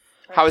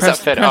 How is that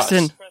fair to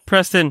us?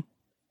 Preston,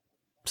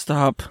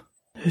 stop.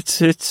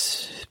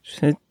 It's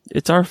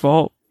our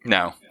fault.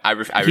 No, I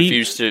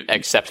refuse to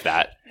accept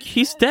that.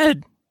 He's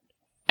dead.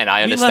 And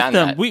I understand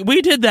that.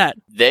 We did that.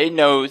 They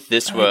know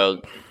this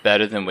world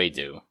better than we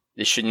do.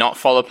 This should not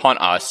fall upon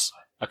us,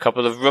 a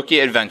couple of rookie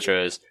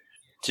adventurers,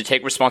 to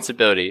take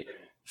responsibility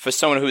for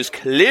someone who is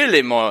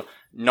clearly more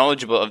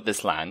knowledgeable of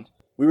this land.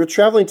 We were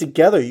traveling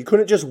together. You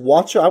couldn't just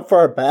watch out for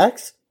our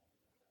backs?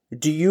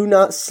 Do you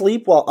not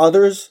sleep while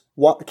others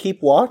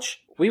keep watch?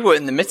 We were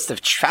in the midst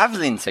of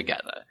traveling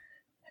together.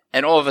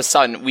 and all of a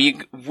sudden,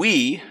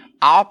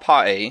 our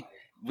party,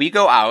 we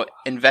go out,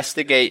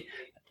 investigate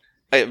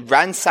a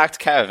ransacked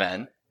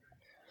caravan,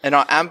 and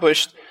are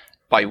ambushed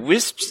by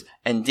wisps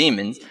and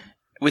demons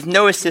with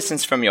no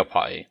assistance from your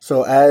party.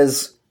 So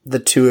as the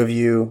two of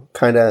you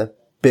kind of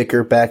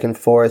bicker back and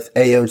forth,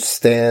 Ao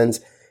stands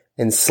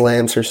and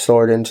slams her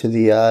sword into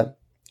the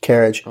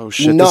carriage. Oh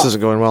shit, this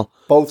isn't going well.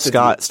 Both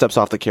Scott steps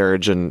off the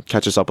carriage and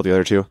catches up with the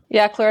other two.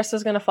 Yeah,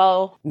 Clarissa's gonna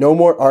follow. No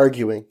more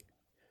arguing.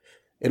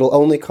 It'll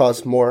only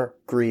cause more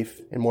grief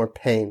and more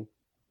pain.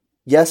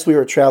 Yes, we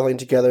were traveling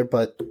together,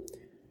 but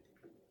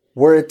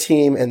we're a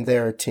team and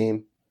they're a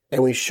team.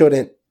 And we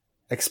shouldn't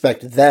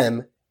expect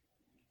them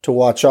to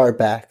watch our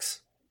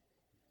backs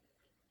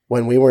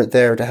when we weren't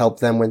there to help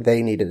them when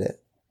they needed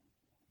it.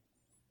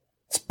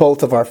 It's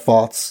both of our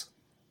faults.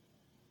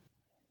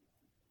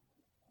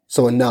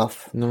 So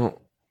enough. No,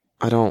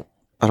 I don't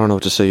know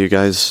what to say, you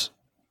guys.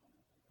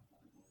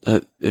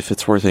 If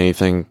it's worth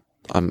anything,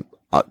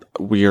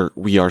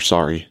 we are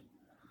sorry.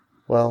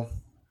 Well,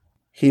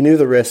 he knew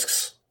the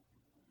risks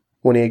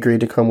when he agreed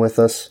to come with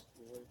us.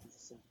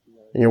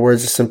 And your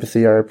words of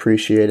sympathy are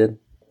appreciated.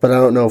 But I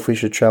don't know if we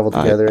should travel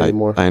together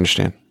anymore. I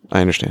understand.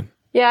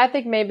 Yeah, I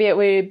think maybe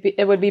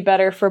it would be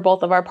better for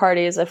both of our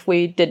parties if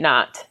we did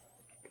not.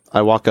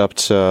 I walk up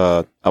to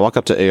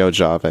Ao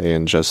Jave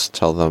and just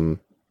tell them,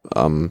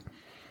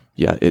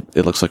 yeah, it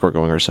looks like we're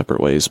going our separate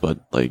ways, but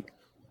like,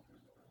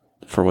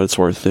 for what it's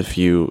worth, if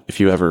you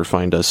ever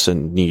find us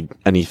and need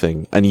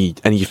anything,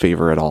 any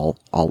favor at all,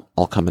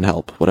 I'll come and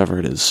help, whatever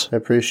it is. I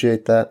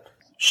appreciate that.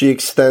 She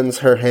extends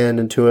her hand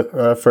into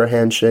it for a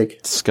handshake.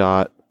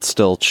 Scott,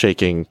 still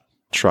shaking,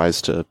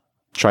 tries to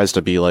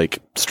be like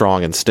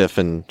strong and stiff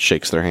and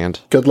shakes their hand.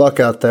 Good luck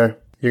out there.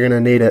 You're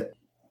gonna need it.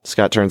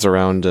 Scott turns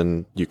around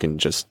and you can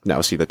just now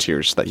see the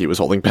tears that he was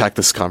holding back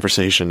this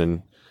conversation,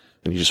 and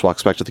he just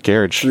walks back to the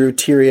carriage. Through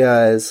teary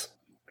eyes,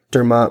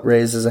 Dermot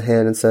raises a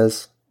hand and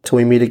says, "Till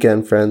we meet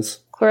again, friends."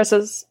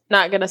 Clarissa's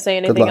not going to say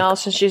anything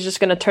else, and she's just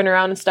going to turn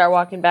around and start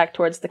walking back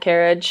towards the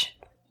carriage.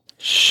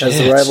 Shit. As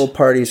the rival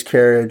party's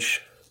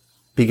carriage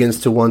begins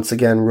to once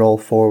again roll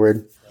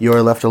forward, you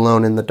are left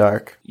alone in the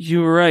dark.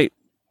 You were right,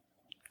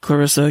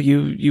 Clarissa.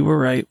 You were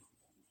right.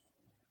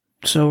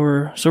 So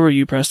were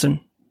you,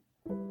 Preston.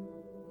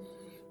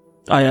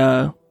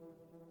 I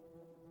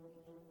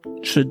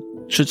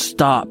should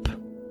stop.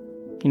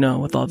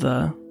 With all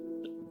the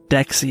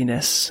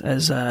dexiness,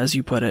 as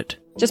you put it.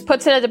 Just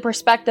puts it into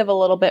perspective a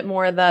little bit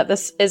more that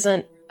this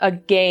isn't a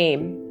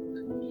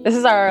game. This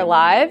is our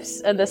lives,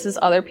 and this is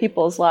other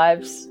people's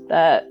lives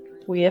that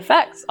we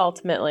affect,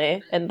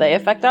 ultimately, and they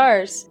affect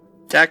ours.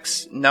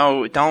 Dex,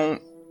 no,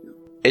 don't.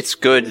 It's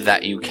good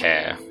that you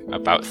care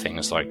about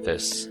things like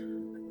this,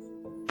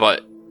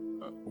 but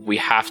we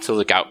have to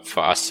look out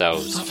for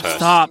ourselves first.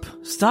 Stop!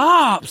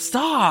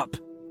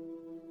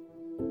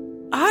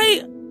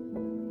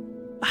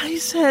 I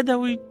said that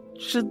we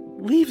should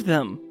leave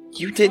them.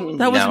 You didn't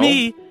That know. was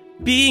me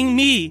being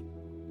me,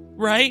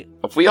 right?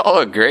 If we all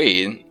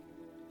agreed,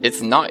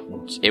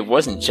 it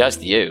wasn't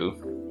just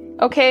you.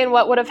 Okay, and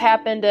what would have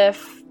happened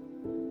if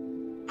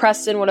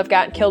Preston would have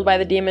gotten killed by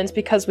the demons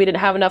because we didn't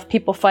have enough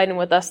people fighting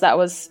with us that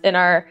was in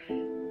our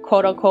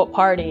quote-unquote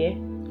party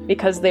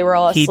because they were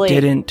all asleep? He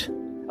didn't.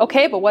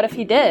 Okay, but what if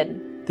he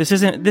did? This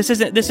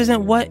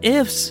isn't what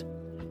ifs.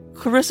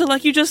 Clarissa,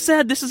 like you just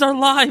said, this is our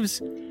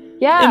lives.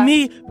 Yeah. And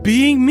me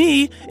being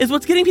me is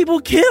what's getting people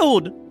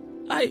killed.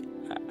 I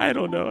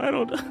don't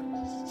know.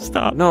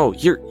 Stop. No,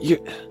 you're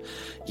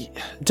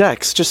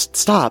Dex, just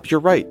stop.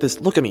 You're right.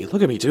 Look at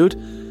me,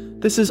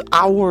 dude. This is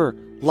our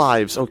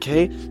lives,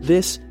 okay?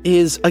 This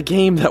is a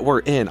game that we're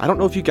in. I don't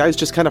know if you guys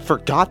just kind of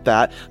forgot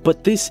that,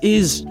 but this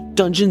is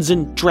Dungeons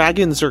and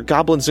Dragons or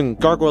Goblins and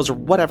Gargoyles or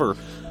whatever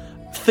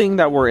thing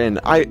that we're in.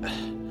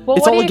 Well,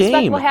 it's what all do you a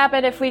expect game. will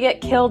happen if we get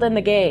killed in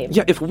the game?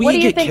 Yeah, if we what do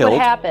you get think killed, would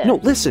happen? no,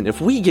 listen.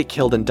 If we get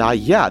killed and die,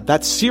 yeah,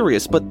 that's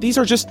serious. But these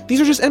are just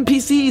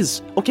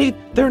NPCs, okay?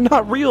 They're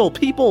not real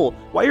people.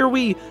 Why are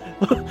we?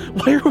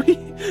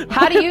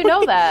 How do you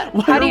know that?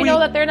 Why How do are you we- know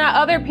that they're not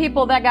other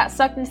people that got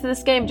sucked into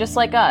this game just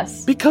like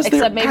us? Because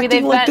Except they're maybe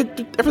acting like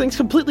been... everything's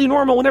completely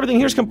normal and everything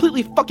here is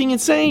completely fucking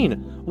insane.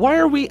 Why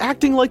are we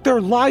acting like their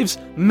lives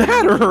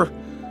matter?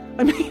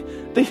 I mean,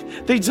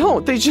 they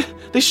don't. They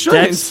shouldn't.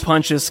 Dex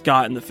punches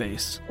Scott in the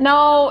face.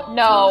 No.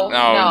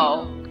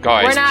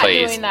 Guys, We're not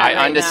please. doing that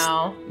right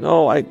now.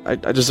 No, I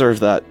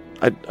deserve that.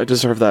 I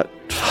deserve that.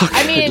 Fuck,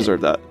 I mean, I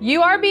deserve that.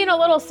 You are being a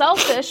little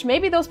selfish.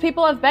 Maybe those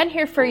people have been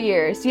here for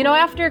years.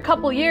 After a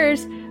couple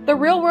years, the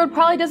real world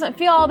probably doesn't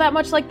feel all that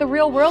much like the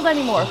real world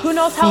anymore. Who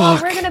knows how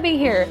long we're gonna be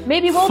here?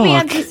 Maybe we'll be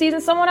NPCs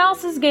in someone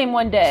else's game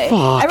one day.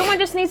 Fuck. Everyone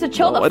just needs to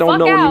chill the I don't fuck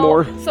know out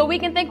anymore. so we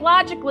can think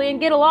logically and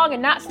get along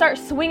and not start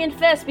swinging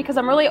fists because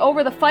I'm really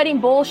over the fighting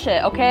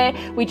bullshit,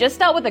 okay? We just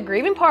dealt with a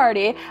grieving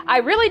party. I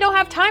really don't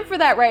have time for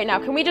that right now.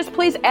 Can we just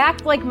please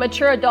act like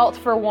mature adults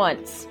for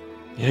once?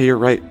 Yeah, you're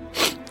right.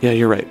 Yeah,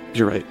 you're right.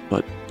 You're right.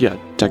 But yeah,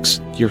 Dex,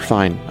 you're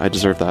fine. I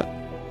deserve that.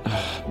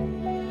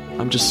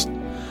 I'm just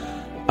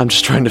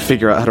trying to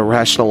figure out how to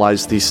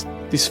rationalize these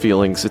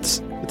feelings.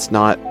 It's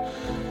not.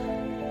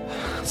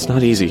 It's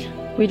not easy.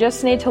 We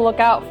just need to look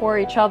out for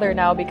each other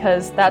now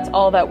because that's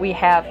all that we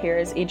have here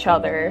is each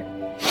other.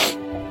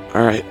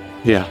 Alright.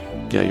 Yeah,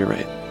 you're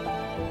right.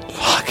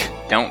 Fuck.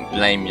 Don't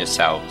blame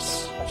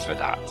yourselves for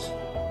that.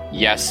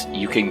 Yes,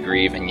 you can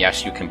grieve and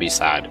yes, you can be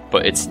sad,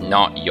 but it's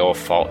not your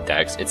fault,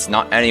 Dex. It's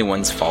not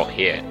anyone's fault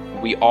here.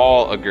 We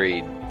all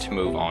agreed to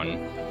move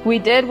on. We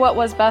did what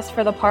was best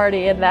for the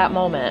party in that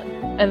moment,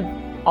 and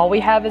all we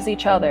have is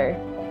each other.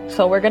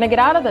 So we're gonna get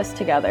out of this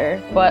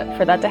together, but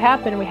for that to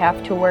happen, we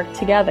have to work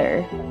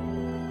together.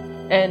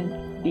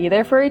 And be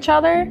there for each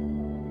other,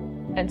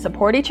 and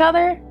support each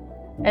other,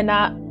 and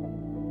not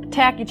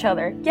attack each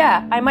other.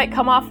 Yeah, I might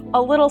come off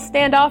a little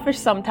standoffish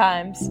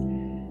sometimes,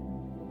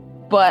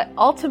 but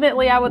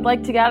ultimately I would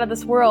like to get out of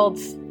this world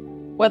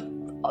with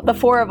the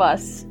four of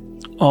us.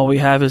 All we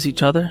have is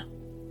each other?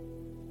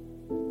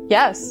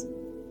 Yes.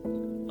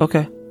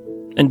 Okay.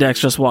 And Dex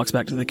just walks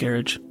back to the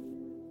carriage.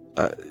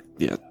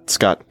 Yeah,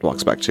 Scott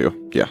walks back too.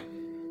 Yeah.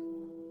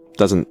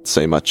 Doesn't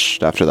say much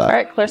after that.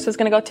 Alright, Clarissa's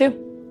gonna go too.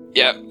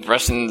 Yep,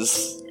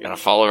 Preston's gonna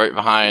follow right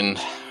behind.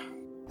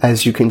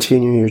 As you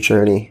continue your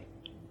journey,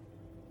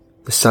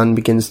 the sun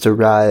begins to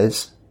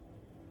rise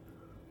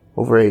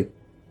over a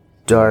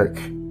dark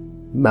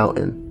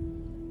mountain.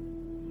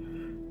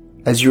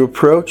 As you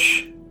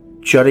approach,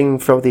 jutting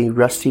from the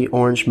rusty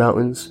orange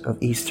mountains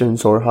of eastern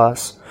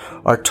Zorhas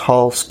are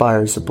tall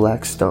spires of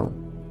black stone.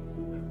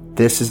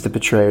 This is the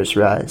Betrayer's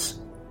Rise,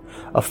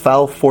 a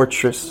foul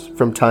fortress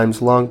from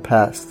times long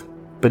past.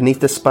 Beneath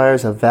the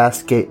spires, a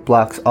vast gate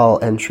blocks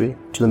all entry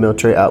to the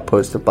military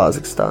outpost of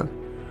Kazakhstan,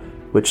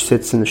 which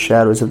sits in the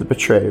shadows of the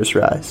Betrayer's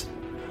Rise.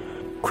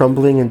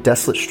 Crumbling and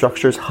desolate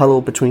structures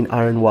huddle between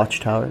iron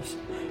watchtowers,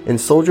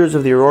 and soldiers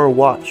of the Aurora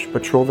Watch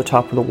patrol the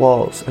top of the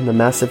walls and the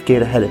massive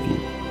gate ahead of you.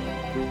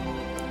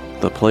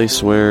 The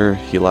place where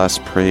he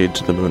last prayed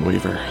to the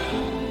Moonweaver.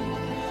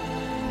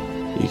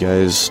 You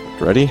guys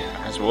ready?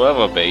 As we'll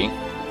ever be.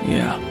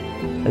 Yeah.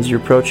 As you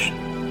approach,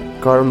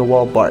 guard on the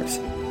wall barks,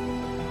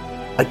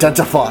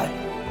 "Identify!"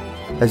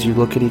 As you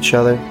look at each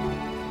other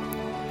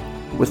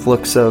with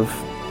looks of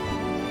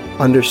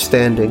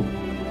understanding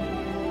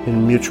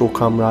and mutual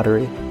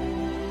camaraderie.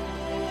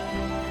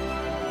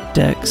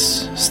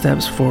 Dex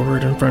steps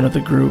forward in front of the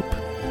group.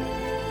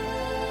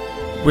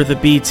 We're the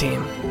B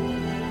team.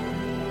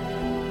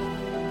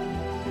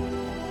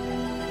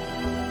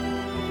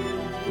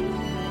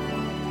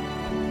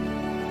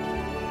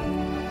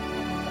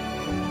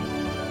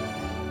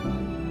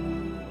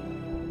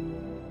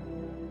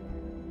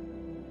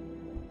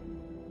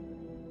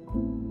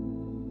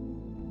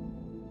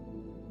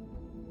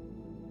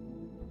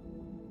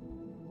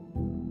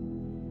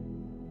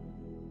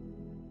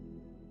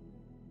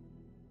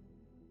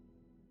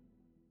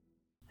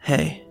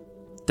 Hey,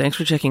 thanks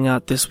for checking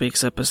out this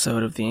week's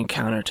episode of The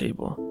Encounter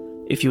Table.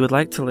 If you would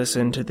like to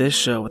listen to this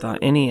show without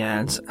any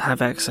ads,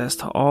 have access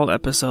to all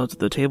episodes of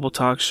the Table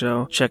Talk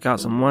Show, check out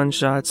some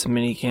one-shots,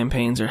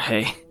 mini-campaigns, or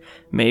hey,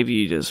 maybe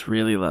you just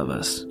really love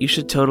us, you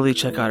should totally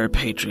check out our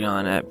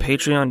Patreon at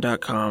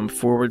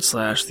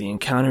patreon.com/The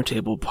Encounter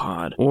Table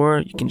Pod,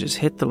 or you can just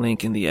hit the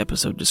link in the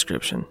episode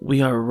description.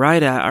 We are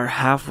right at our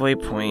halfway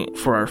point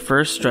for our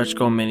first stretch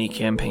goal mini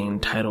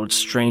campaign titled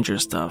Stranger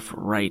Stuff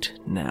right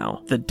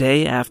now. The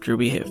day after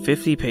we hit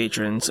 50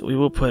 patrons, we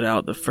will put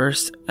out the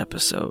first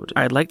episode.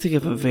 I'd like to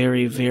give a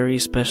very, very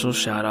special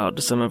shout out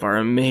to some of our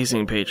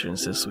amazing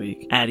patrons this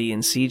week. Addie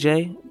and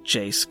CJ,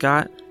 Jay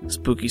Scott,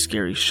 Spooky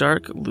Scary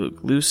Shark, Luke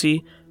Lucy,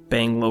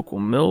 Bang Local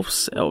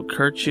MILFs, El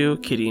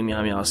Kirchu, Kitty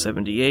Meow Meow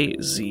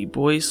 78, Z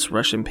Boyce,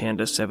 Russian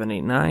Panda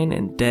 789,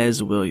 and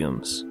Dez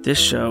Williams. This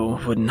show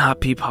would not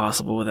be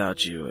possible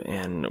without you,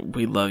 and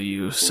we love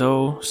you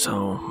so,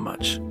 so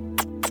much.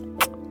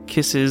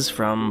 Kisses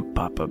from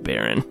Papa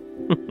Baron.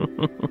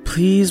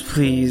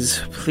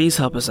 Please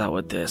help us out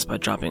with this by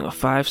dropping a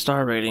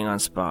 5-star rating on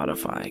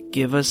Spotify.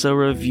 Give us a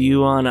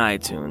review on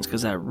iTunes,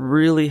 because that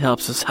really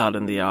helps us out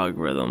in the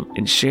algorithm.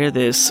 And share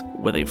this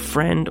with a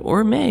friend,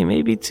 or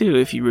maybe two,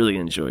 if you really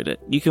enjoyed it.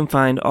 You can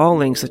find all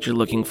links that you're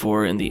looking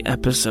for in the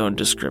episode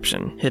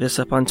description. Hit us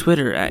up on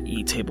Twitter at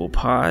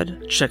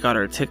eTablePod. Check out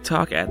our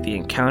TikTok at The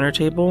Encounter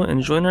Table,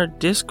 and join our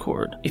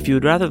Discord. If you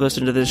would rather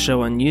listen to this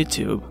show on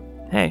YouTube,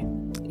 hey,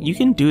 you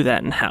can do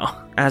that now.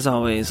 As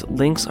always,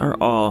 links are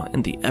all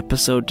in the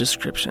episode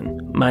description.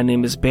 My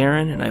name is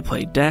Baron, and I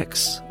play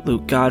Dex.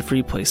 Luke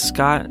Godfrey plays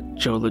Scott.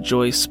 Joe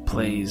LaJoyce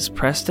plays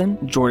Preston.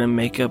 Jordan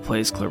Maka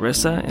plays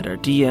Clarissa, and our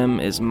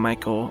DM is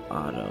Michael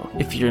Otto.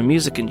 If you're a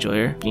music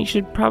enjoyer, you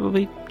should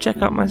probably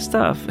check out my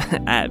stuff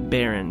at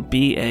Baron,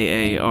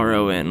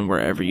 Baaron,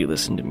 wherever you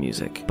listen to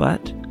music.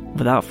 But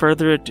without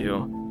further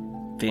ado,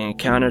 The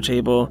Encounter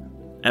Table,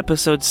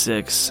 Episode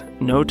 6,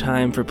 No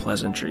Time for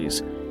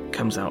Pleasantries,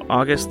 comes out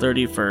August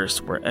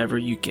 31st, wherever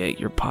you get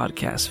your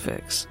podcast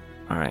fix.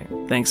 Alright,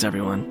 thanks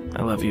everyone.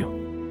 I love you.